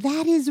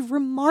that is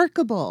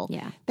remarkable.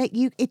 Yeah. That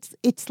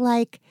it's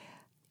like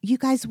you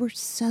guys were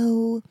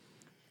so,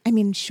 I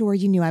mean, sure,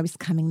 you knew I was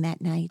coming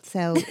that night.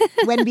 So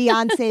when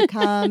Beyonce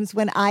comes,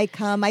 when I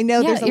come, I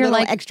know there's a little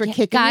extra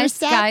kick in your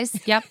step. Guys,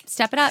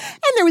 step it up.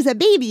 And there was a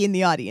baby in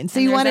the audience. So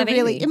And you want to there's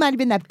that really, baby. it might have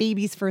been that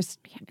baby's first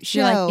show.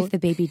 You're like, if the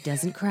baby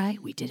doesn't cry,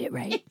 we did it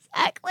right.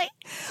 Exactly.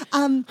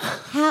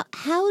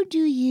 How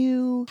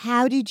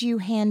did you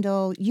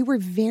handle, you were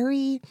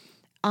very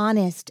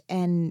honest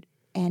and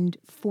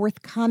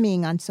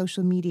forthcoming on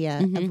social media,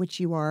 of which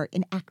you are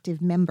an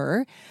active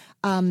member,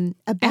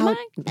 about...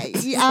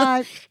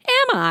 Am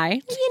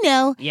I? You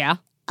know. Yeah.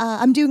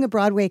 I'm doing a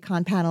Broadway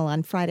Con panel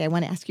on Friday. I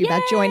want to ask you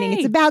about joining.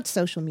 It's about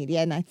social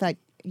media, and I thought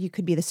you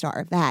could be the star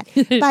of that.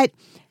 But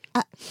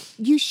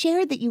you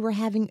shared that you were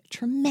having a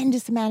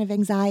tremendous amount of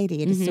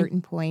anxiety at a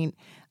certain point.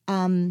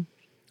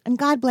 And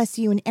God bless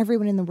you and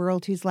everyone in the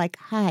world who's like,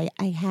 hi,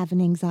 I have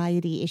an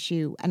anxiety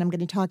issue, and I'm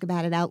going to talk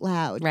about it out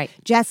loud. Right.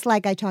 Just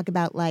like I talk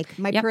about like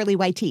my pearly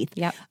white teeth.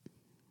 Yep.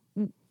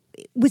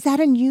 Was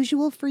that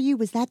unusual for you?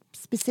 Was that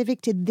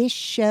specific to this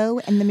show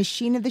and the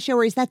machine of the show,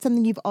 or is that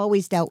something you've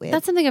always dealt with?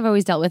 That's something I've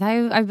always dealt with.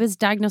 I was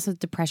diagnosed with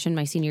depression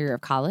my senior year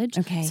of college.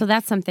 Okay. So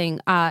that's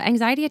something.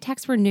 Anxiety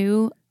attacks were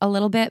new a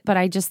little bit, but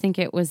I just think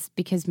it was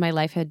because my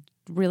life had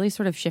really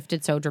sort of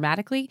shifted so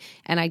dramatically,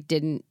 and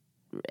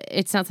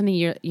it's not something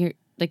you're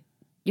like,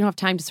 you don't have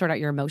time to sort out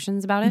your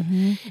emotions about it.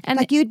 And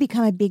like you had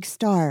become a big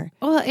star.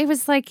 well, it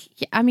was like,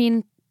 I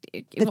mean,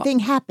 The thing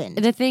happened.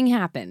 The thing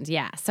happened,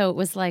 yeah. So it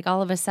was like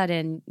all of a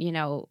sudden, you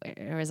know,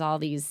 there was all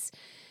these,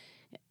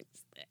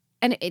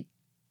 and it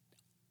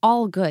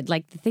all good.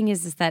 Like the thing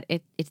is that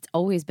it's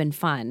always been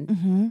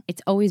fun.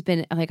 It's always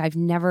been like, I've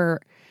never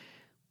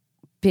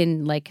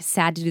been like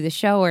sad to do the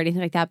show or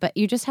anything like that. But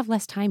you just have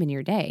less time in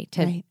your day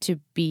to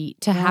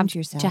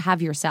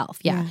have yourself.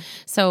 Yeah.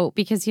 So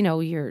because you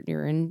know you're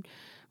in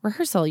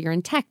rehearsal, you're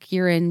in tech,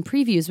 you're in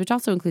previews, which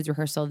also includes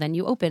rehearsal. Then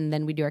you open,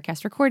 then we do our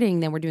cast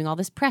recording, then we're doing all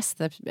this press,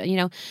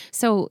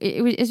 So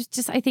it's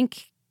just, I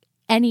think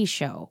any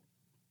show,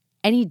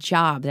 any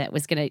job that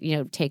was going to, you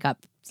know, take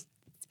up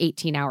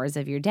 18 hours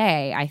of your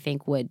day, I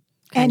think would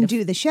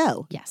do the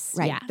show. Yes.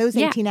 Right. Yeah. Those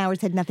 18 hours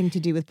had nothing to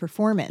do with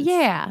performance.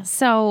 Yeah.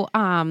 So,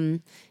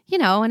 you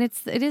know, and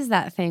it is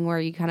that thing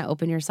where you kind of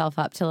open yourself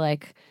up to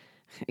like,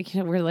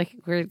 you know, we're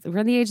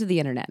in the age of the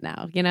internet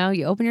now. You know,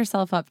 you open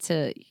yourself up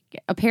to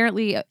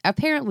apparently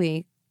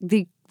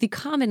the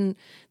common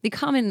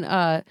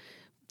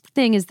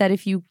thing is that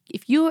if you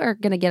are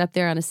going to get up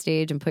there on a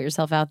stage and put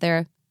yourself out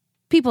there,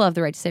 people have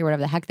the right to say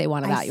whatever the heck they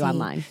want about you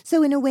online.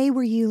 So in a way,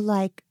 were you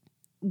like,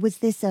 was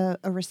this a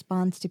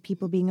response to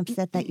people being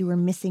upset that you were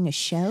missing a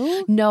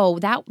show? No,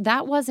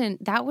 that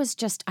wasn't. That was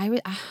just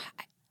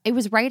it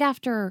was right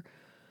after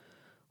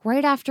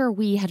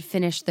we had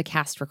finished the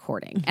cast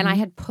recording, and I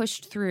had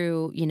pushed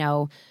through.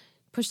 I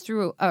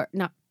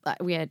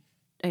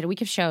had a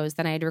week of shows.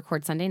 Then I had to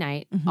record Sunday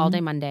night, all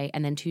day Monday,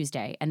 and then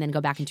Tuesday, and then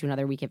go back into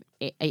another week of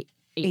eight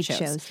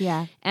shows.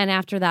 Yeah. And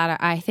after that,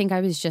 I think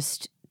I was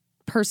just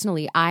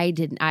personally, I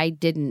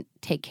didn't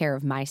take care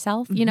of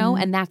myself, you know,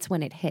 and that's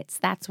when it hits.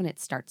 That's when it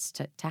starts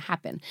to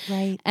happen.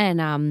 Right. And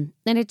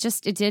it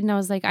did, and I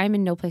was like, I'm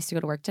in no place to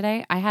go to work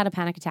today. I had a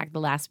panic attack the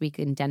last week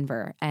in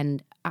Denver,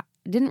 and I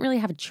didn't really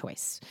have a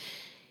choice.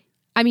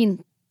 I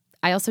mean,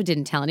 I also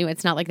didn't tell anyone.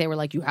 It's not like they were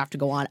like, you have to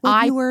go on.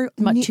 Well,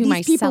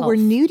 these people were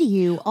new to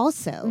you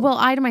also. Well,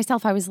 to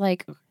myself, I was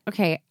like,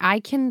 okay, I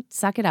can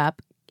suck it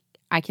up.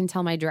 I can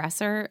tell my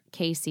dresser,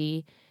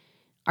 Casey,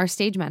 our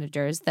stage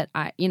managers, that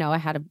I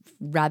had a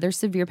rather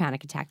severe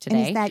panic attack today.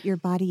 And is that your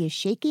body is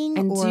shaking?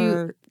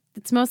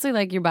 It's mostly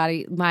like your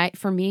body.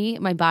 For me,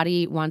 my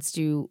body wants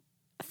to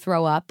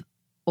throw up,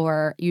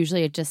 or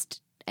usually it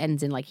just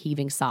ends in like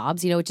heaving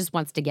sobs. You know, it just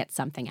wants to get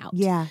something out.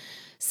 Yeah.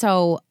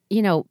 So,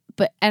 you know,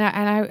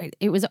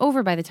 it was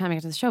over by the time I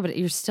got to the show, but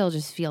you still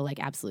just feel like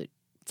absolute.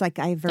 It's like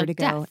I have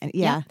vertigo. Death. And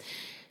yeah.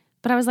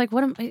 But I was like,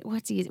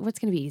 what's going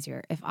to be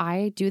easier? If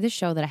I do this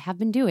show that I have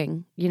been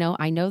doing,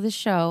 I know this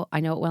show,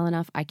 I know it well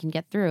enough, I can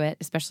get through it,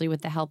 especially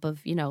with the help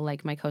of,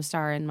 like my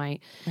co-star and my...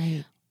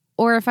 Right.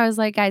 Or if I was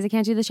like, guys, I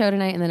can't do the show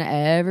tonight, and then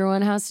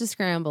everyone has to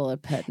scramble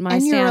and put my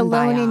and you're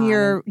alone in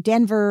your and,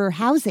 Denver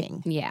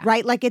housing. Yeah.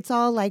 Right? Like it's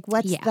all like,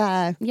 what's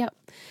the... Yep.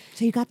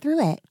 So you got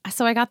through it.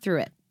 So I got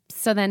through it.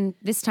 So then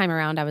this time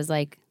around, I was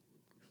like,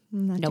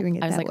 I'm not nope. doing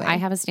it I was that like, way. I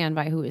have a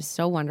standby who is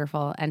so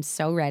wonderful and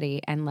so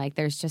ready. And like,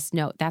 there's just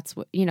that's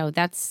what,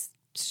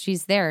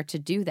 she's there to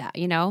do that,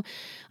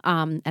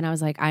 And I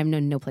was like, I'm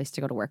in no place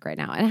to go to work right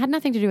now. And it had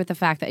nothing to do with the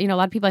fact that, a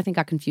lot of people I think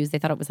got confused. They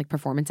thought it was like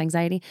performance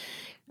anxiety.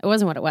 It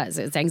wasn't what it was.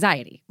 It's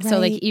anxiety. Right. So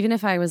like, even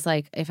if I was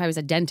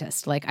a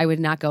dentist, like I would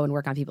not go and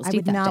work on people's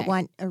teeth that day. I would not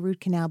want a root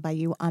canal by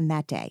you on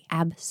that day.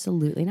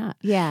 Absolutely not.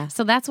 Yeah.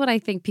 So that's what I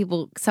think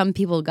some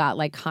people got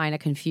like kind of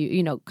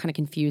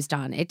confused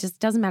on. It just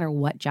doesn't matter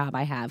what job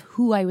I have,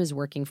 who I was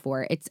working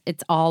for.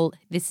 It's all,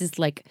 this is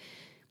like,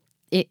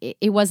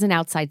 it wasn't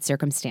outside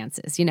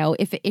circumstances,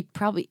 if it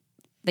probably,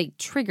 they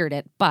triggered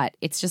it, but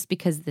it's just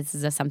because this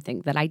is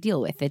something that I deal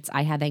with.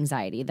 I have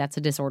anxiety. That's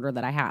a disorder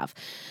that I have.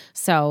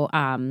 So,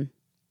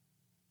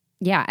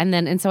 yeah.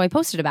 And so I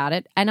posted about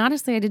it, and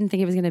honestly, I didn't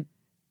think it was going to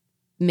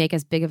make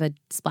as big of a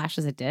splash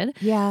as it did.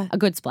 Yeah. A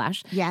good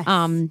splash. Yes.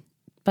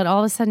 But all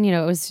of a sudden,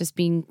 it was just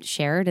being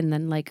shared, and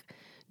then like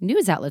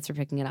news outlets were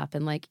picking it up,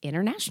 and like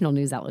international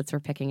news outlets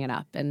were picking it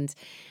up. And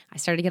I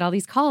started to get all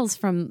these calls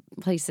from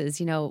places,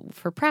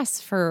 for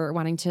press, for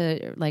wanting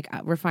to, like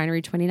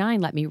Refinery 29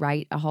 let me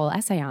write a whole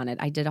essay on it.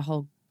 I did a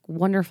whole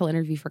wonderful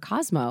interview for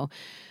Cosmo.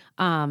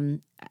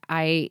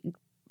 I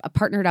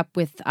partnered up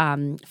with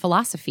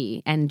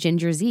Philosophy and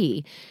Ginger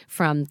Z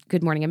from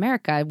Good Morning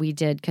America. We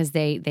did, because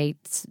they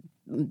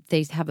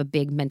have a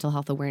big mental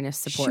health awareness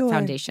support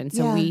foundation.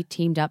 So we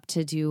teamed up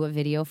to do a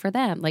video for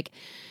them.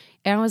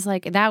 And I was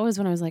like, that was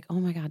when I was like,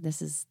 oh my God,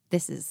 this is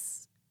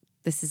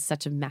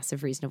such a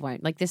massive reason of why.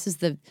 Like, this is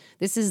the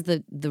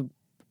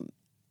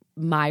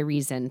my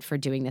reason for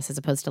doing this, as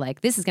opposed to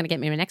like, this is going to get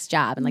me my next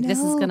job, and like, this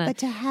is going to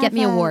get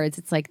me awards.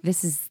 It's like,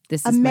 this is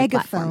a my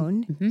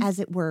megaphone, platform. as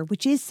it were,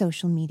 which is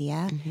social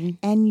media,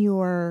 and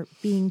you're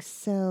being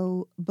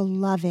so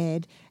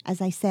beloved, as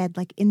I said,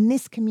 like in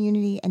this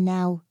community and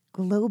now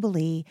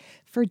globally,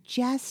 for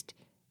just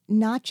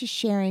not just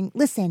sharing.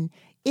 Listen,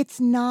 it's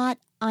not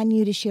on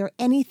you to share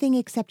anything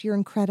except your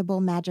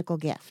incredible magical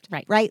gift.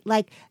 Right?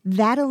 Like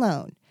that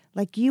alone.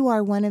 Like, you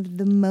are one of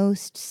the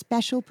most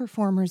special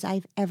performers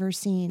I've ever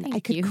seen. Thank I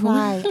could you.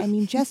 cry. I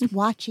mean, just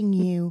watching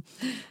you,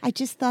 I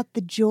just thought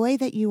the joy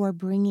that you are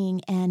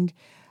bringing, and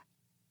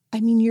I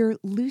mean, you're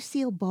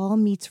Lucille Ball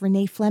meets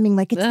Renee Fleming.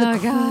 Like, it's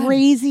the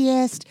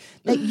craziest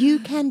that you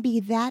can be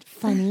that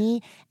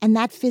funny and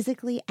that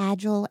physically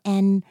agile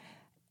and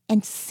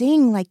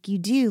sing like you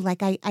do.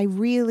 Like, I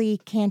really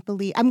can't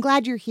believe. I'm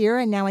glad you're here,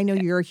 and now I know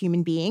you're a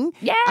human being.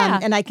 Yeah.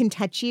 And I can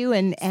touch you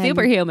and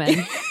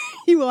superhuman.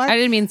 You are. I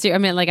didn't mean I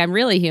meant like I'm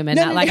really human,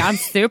 not like I'm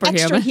superhuman.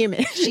 Extra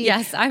human.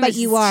 Yes, but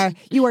you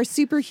are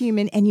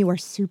superhuman, and you are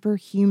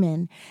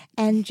superhuman.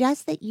 And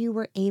just that you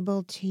were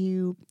able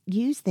to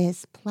use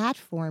this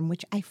platform,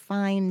 which I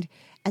find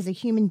as a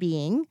human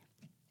being,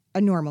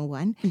 a normal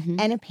one,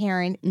 and a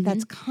parent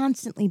that's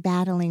constantly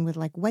battling with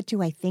like, what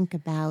do I think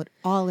about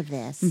all of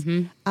this?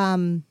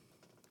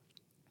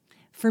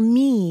 For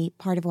me,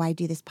 part of why I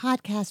do this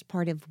podcast,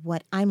 part of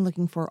what I'm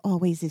looking for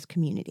always is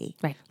community.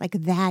 Right. Like,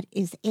 that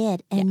is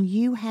it. And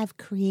you have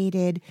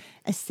created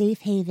a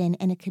safe haven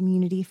and a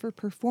community for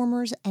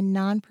performers and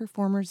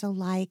non-performers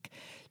alike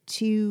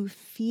to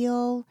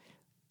feel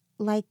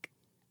like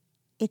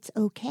it's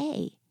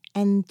okay.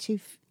 And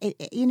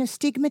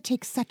stigma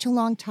takes such a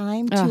long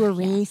time to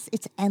erase. Yeah.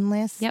 It's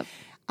endless. Yep.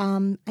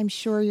 I'm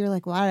sure you're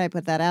like, why did I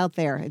put that out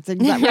there? It's right.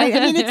 I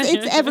mean,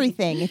 it's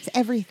everything. It's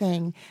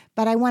everything.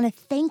 But I want to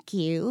thank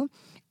you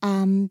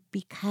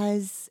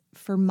because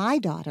for my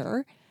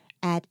daughter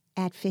at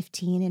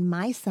 15 and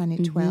my son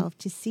at 12,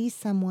 to see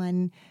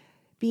someone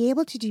be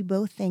able to do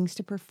both things,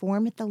 to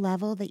perform at the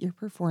level that you're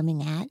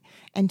performing at,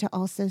 and to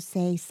also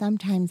say,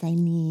 sometimes I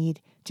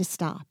need to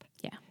stop.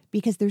 Yeah.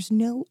 Because there's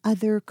no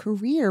other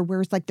career where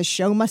it's like the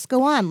show must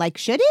go on. Like,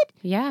 should it?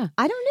 Yeah.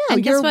 I don't know.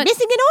 And you're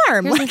missing an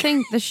arm. Here's the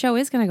thing. The show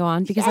is going to go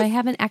on because I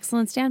have an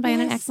excellent standby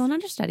and an Yes. excellent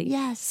understudy.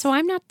 Yes. So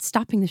I'm not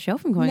stopping the show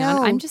from going No.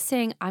 on. I'm just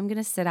saying I'm going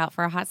to sit out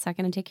for a hot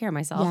second and take care of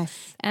myself.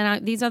 Yes.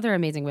 And these other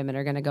amazing women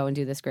are going to go and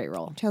do this great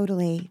role.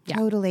 Totally. Yeah.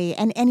 Totally.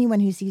 And anyone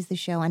who sees the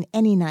show on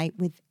any night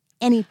with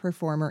any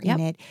performer in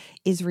it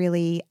is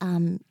really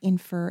in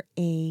for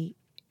a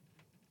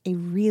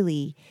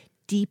really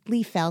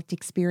deeply felt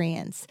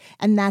experience.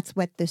 And that's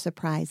what the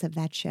surprise of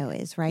that show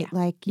is, right? Yeah.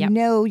 Like, you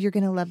know you're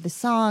going to love the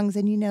songs,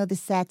 and you know the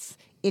sets.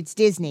 It's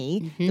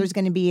Disney. There's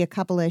going to be a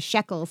couple of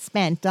shekels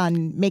spent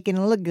on making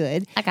it look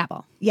good. A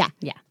couple. Yeah.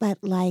 Yeah. But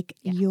like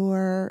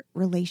your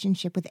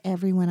relationship with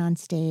everyone on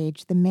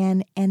stage, the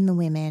men and the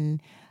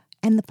women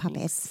and the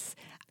puppets,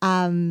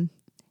 and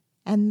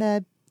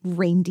the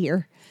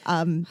reindeer.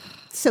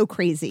 So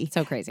crazy.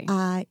 So crazy.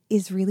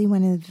 Is really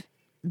one of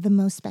the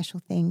most special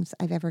things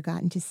I've ever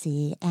gotten to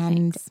see.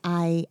 And Thanks.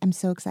 I am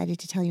so excited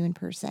to tell you in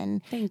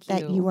person Thank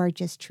that you. you are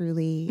just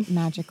truly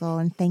magical.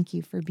 And thank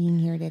you for being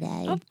here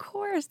today. Of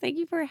course. Thank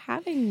you for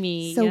having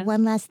me. So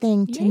one last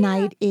thing.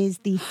 Tonight is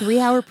the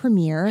 3-hour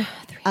premiere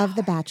of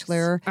The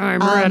Bachelor.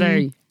 I'm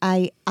ready.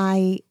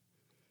 I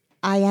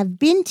have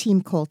been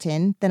Team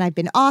Colton, then I've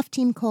been off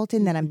Team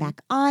Colton, then I'm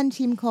back on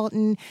Team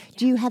Colton.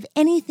 Do you have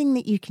anything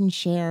that you can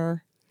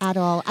share at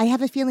all? I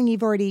have a feeling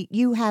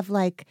you have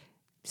like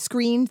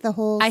screened the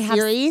whole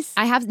series.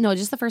 I have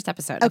just the first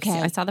episode. Okay.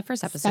 I saw the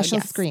first episode. Special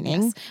yes,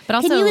 screening. yes. But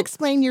also, can you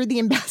explain you're the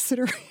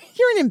ambassador?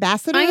 You're an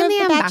ambassador. I am of the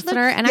Bachelor? ambassador,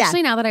 and Yeah.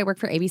 actually now that I work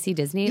for ABC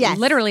Disney, Yes.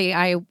 literally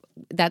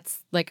that's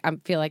like I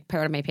feel like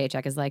part of my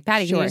paycheck is like,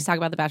 Patty, can you Sure. just talk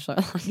about The Bachelor?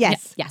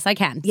 Yes. yes, I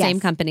can. Yes. Same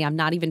company. I'm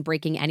not even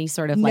breaking any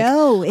sort of like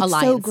No, it's so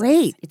alliances.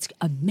 great. It's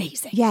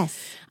amazing. Yes.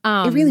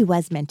 It really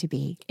was meant to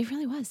be. It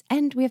really was.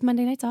 And we have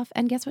Monday nights off.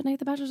 And guess what night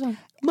The Bachelor's on?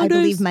 I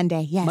believe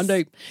Monday. Yes.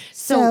 Monday.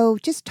 So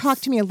just talk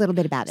to me a little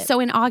bit about it. So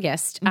in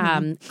August,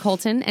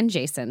 Colton and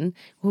Jason,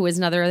 who is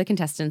another of the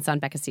contestants on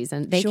Becca's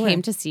season, they Sure.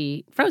 came to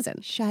see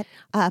Frozen. Shut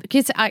up.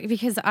 Because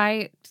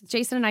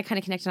Jason and I kind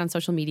of connected on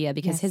social media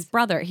because his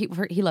brother, he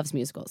loves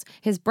musicals.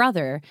 His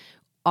brother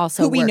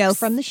also Who we know works-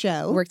 from the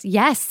show. Works,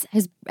 yes,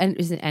 his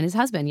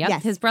husband. Yep,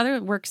 Yes. his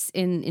brother works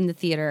in the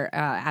theater,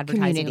 advertising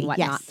Community, and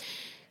whatnot. yes.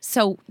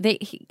 So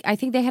I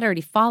think they had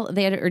already followed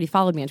me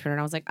on Twitter, and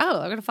I was like,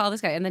 oh, I'm gonna follow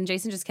this guy. And then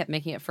Jason just kept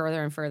making it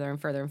further and further and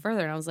further and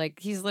further, and I was like,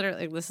 he's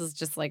literally, this is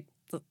just like,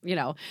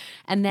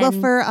 And then, Well,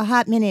 for a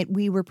hot minute,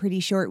 we were pretty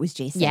sure it was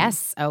Jason.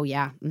 yes, oh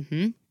yeah,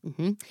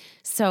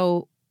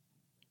 So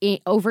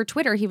over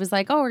Twitter, he was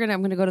like, "Oh,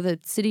 I'm gonna go to the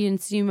city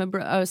and see my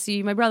brother,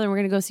 and we're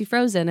gonna go see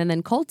Frozen." And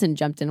then Colton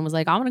jumped in and was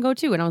like, "I want to go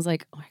too." And I was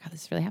like, "Oh my god,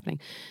 this is really happening."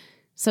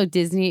 So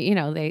Disney,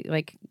 they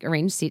like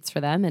arranged seats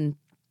for them, and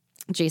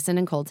Jason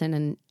and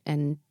Colton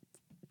and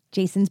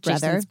Jason's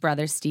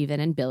brother. Steven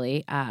and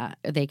Billy,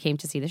 they came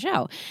to see the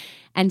show.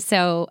 And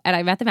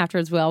I met them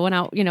afterwards. We all went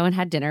out, and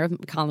had dinner.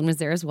 Colin was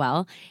there as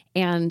well.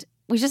 And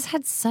we just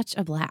had such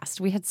a blast.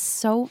 We had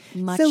so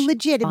much So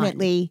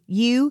legitimately,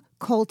 you,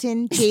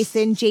 Colton,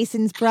 Jason,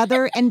 Jason's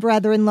brother and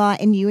brother-in-law,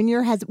 and you and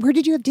your husband, where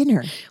did you have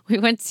dinner? We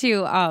went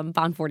to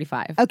Bond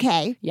 45.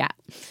 Okay. Yeah.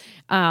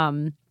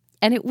 And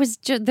it was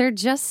they're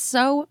just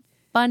so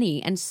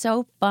funny and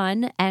so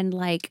fun. And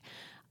like,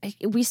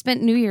 we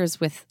spent New Year's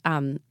with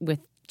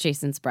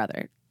Jason's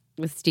brother,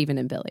 with Steven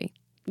and Billy.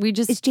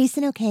 Is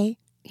Jason okay?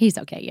 He's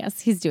okay, yes.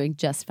 He's doing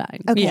just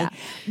fine. Okay. Yeah.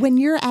 When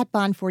you're at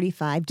Bond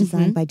 45,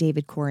 designed by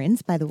David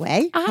Corrins, by the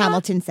way,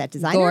 Hamilton set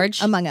designer,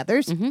 Gorge. among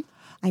others.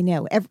 I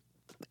know.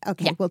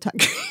 We'll talk.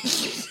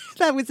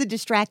 That was a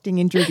distracting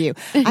interview.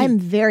 I'm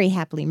very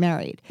happily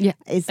married. Yeah.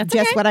 Is That's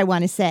just okay. what I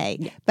want to say.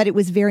 Yeah. But it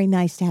was very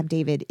nice to have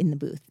David in the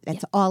booth.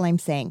 That's all I'm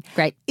saying.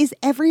 Great. Is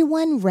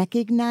everyone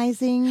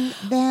recognizing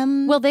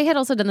them? Well, they had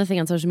also done the thing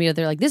on social media.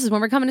 They're like, "This is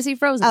when we're coming to see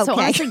Frozen." So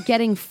Okay. honestly,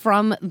 getting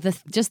from the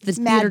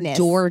theater Madness.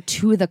 door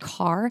to the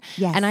car.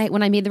 Yes. And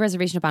when I made the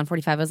reservation up on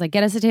 45, I was like,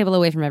 "Get us a table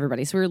away from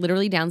everybody." So we were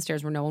literally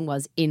downstairs where no one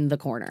was in the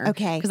corner.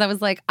 Okay. Because I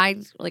was like,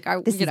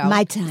 This is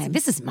my time.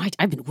 This is my.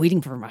 I've been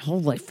waiting for my whole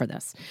life for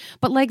this.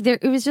 But like,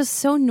 it was just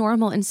so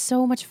normal and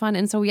so much fun,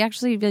 and so we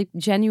actually like,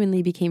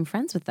 genuinely became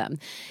friends with them,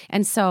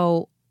 and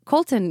so.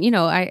 Colton,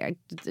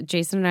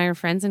 Jason and I are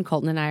friends, and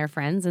Colton and I are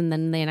friends, and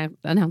then they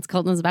announced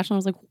Colton as a bachelor. I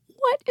was like,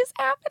 "What is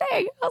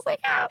happening?" I was like,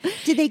 "Ah."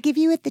 Did they give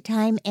you at the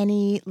time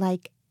any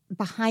like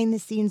behind the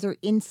scenes or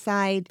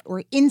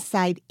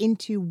insight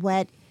into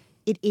what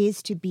it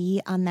is to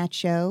be on that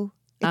show?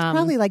 It's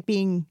probably like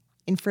being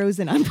in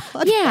Frozen on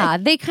Broadway.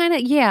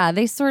 Yeah,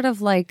 they sort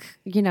of like,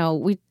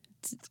 we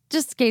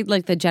just gave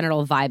like the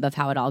general vibe of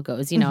how it all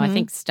goes. I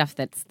think stuff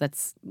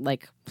that's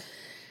like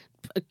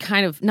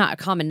kind of not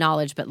common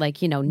knowledge, but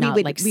like, not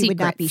like secrets. We would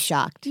not be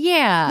shocked.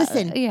 Yeah.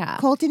 Listen, yeah.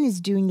 Colton is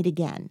doing it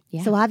again.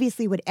 Yeah. So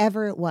obviously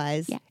whatever it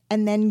was,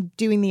 and then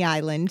doing the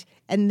island,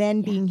 and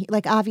then being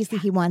like, obviously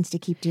he wants to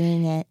keep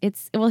doing it.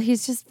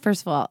 He's just,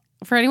 first of all,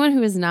 for anyone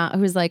who's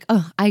like,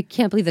 "Oh, I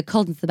can't believe that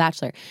Colton's the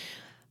Bachelor."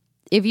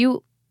 If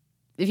you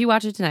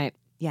watch it tonight,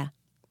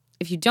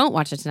 if you don't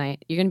watch it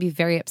tonight, you're going to be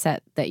very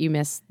upset that you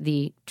missed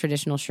the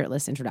traditional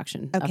shirtless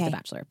introduction of The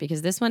Bachelor,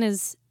 because this one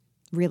is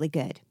really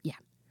good. Yeah.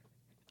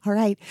 All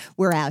right,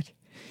 we're out.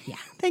 Yeah.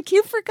 Thank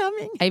you for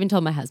coming. I even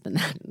told my husband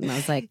that, and I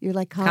was like, You're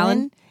like,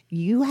 Colin,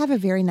 you have a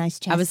very nice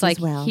chest I was like,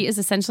 as well. he is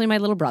essentially my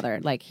little brother.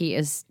 Like, he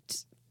is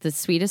the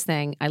sweetest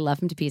thing. I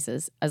love him to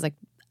pieces. I was like,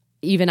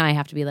 even I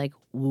have to be like,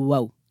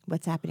 whoa.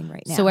 What's happening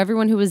right now? So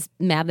everyone who was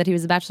mad that he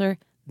was a bachelor,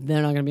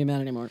 they're not going to be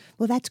mad anymore.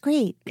 Well, that's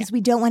great, because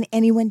we don't want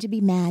anyone to be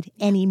mad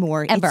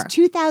anymore. Ever. It's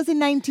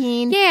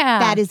 2019. Yeah.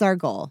 That is our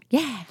goal.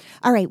 Yeah.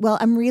 All right. Well,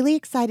 I'm really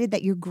excited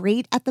that you're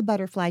great at the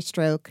butterfly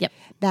stroke. Yep.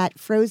 That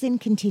Frozen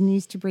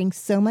continues to bring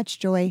so much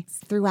joy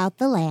throughout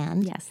the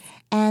land. Yes.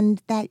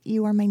 And that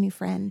you are my new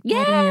friend.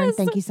 Yes. Patty,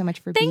 thank you so much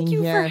for being Thank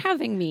you here. for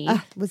having me.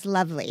 It was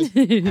lovely.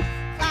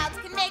 Clouds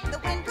can make the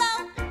wind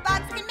blow,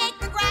 bugs can make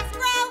the grass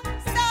grow.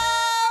 So,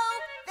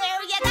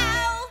 there you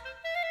go.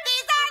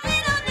 These are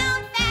little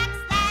known facts.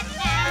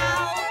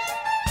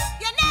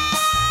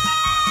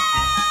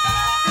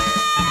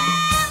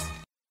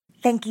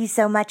 Thank you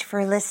so much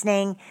for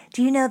listening.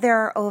 Do you know there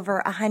are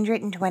over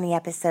 120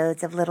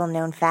 episodes of Little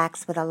Known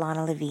Facts with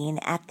Alana Levine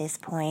at this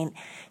point?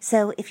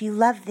 So if you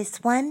love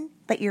this one,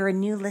 but you're a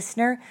new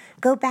listener,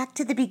 go back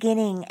to the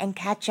beginning and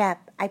catch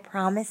up. I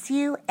promise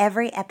you,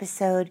 every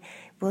episode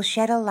will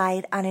shed a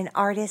light on an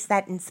artist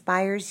that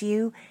inspires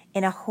you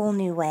in a whole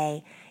new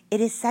way. It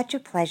is such a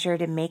pleasure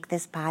to make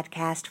this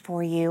podcast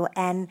for you,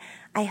 and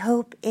I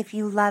hope if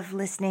you love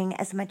listening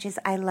as much as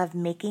I love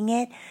making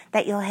it,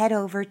 that you'll head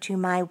over to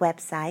my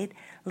website,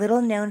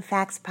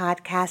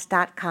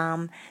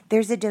 littleknownfactspodcast.com.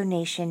 There's a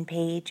donation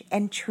page,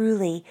 and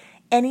truly,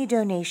 any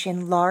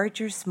donation,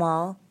 large or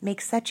small,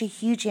 makes such a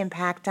huge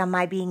impact on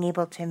my being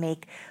able to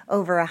make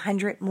over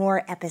 100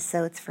 more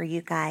episodes for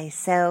you guys.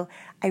 So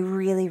I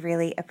really,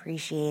 really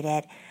appreciate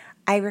it.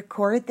 I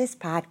record this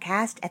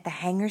podcast at the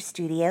Hangar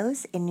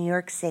Studios in New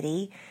York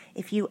City.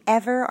 If you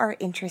ever are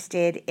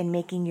interested in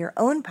making your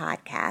own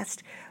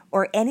podcast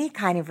or any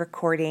kind of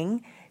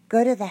recording,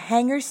 go to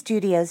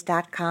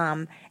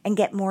thehangarstudios.com and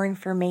get more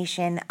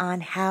information on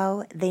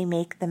how they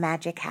make the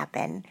magic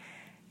happen.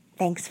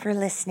 Thanks for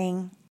listening.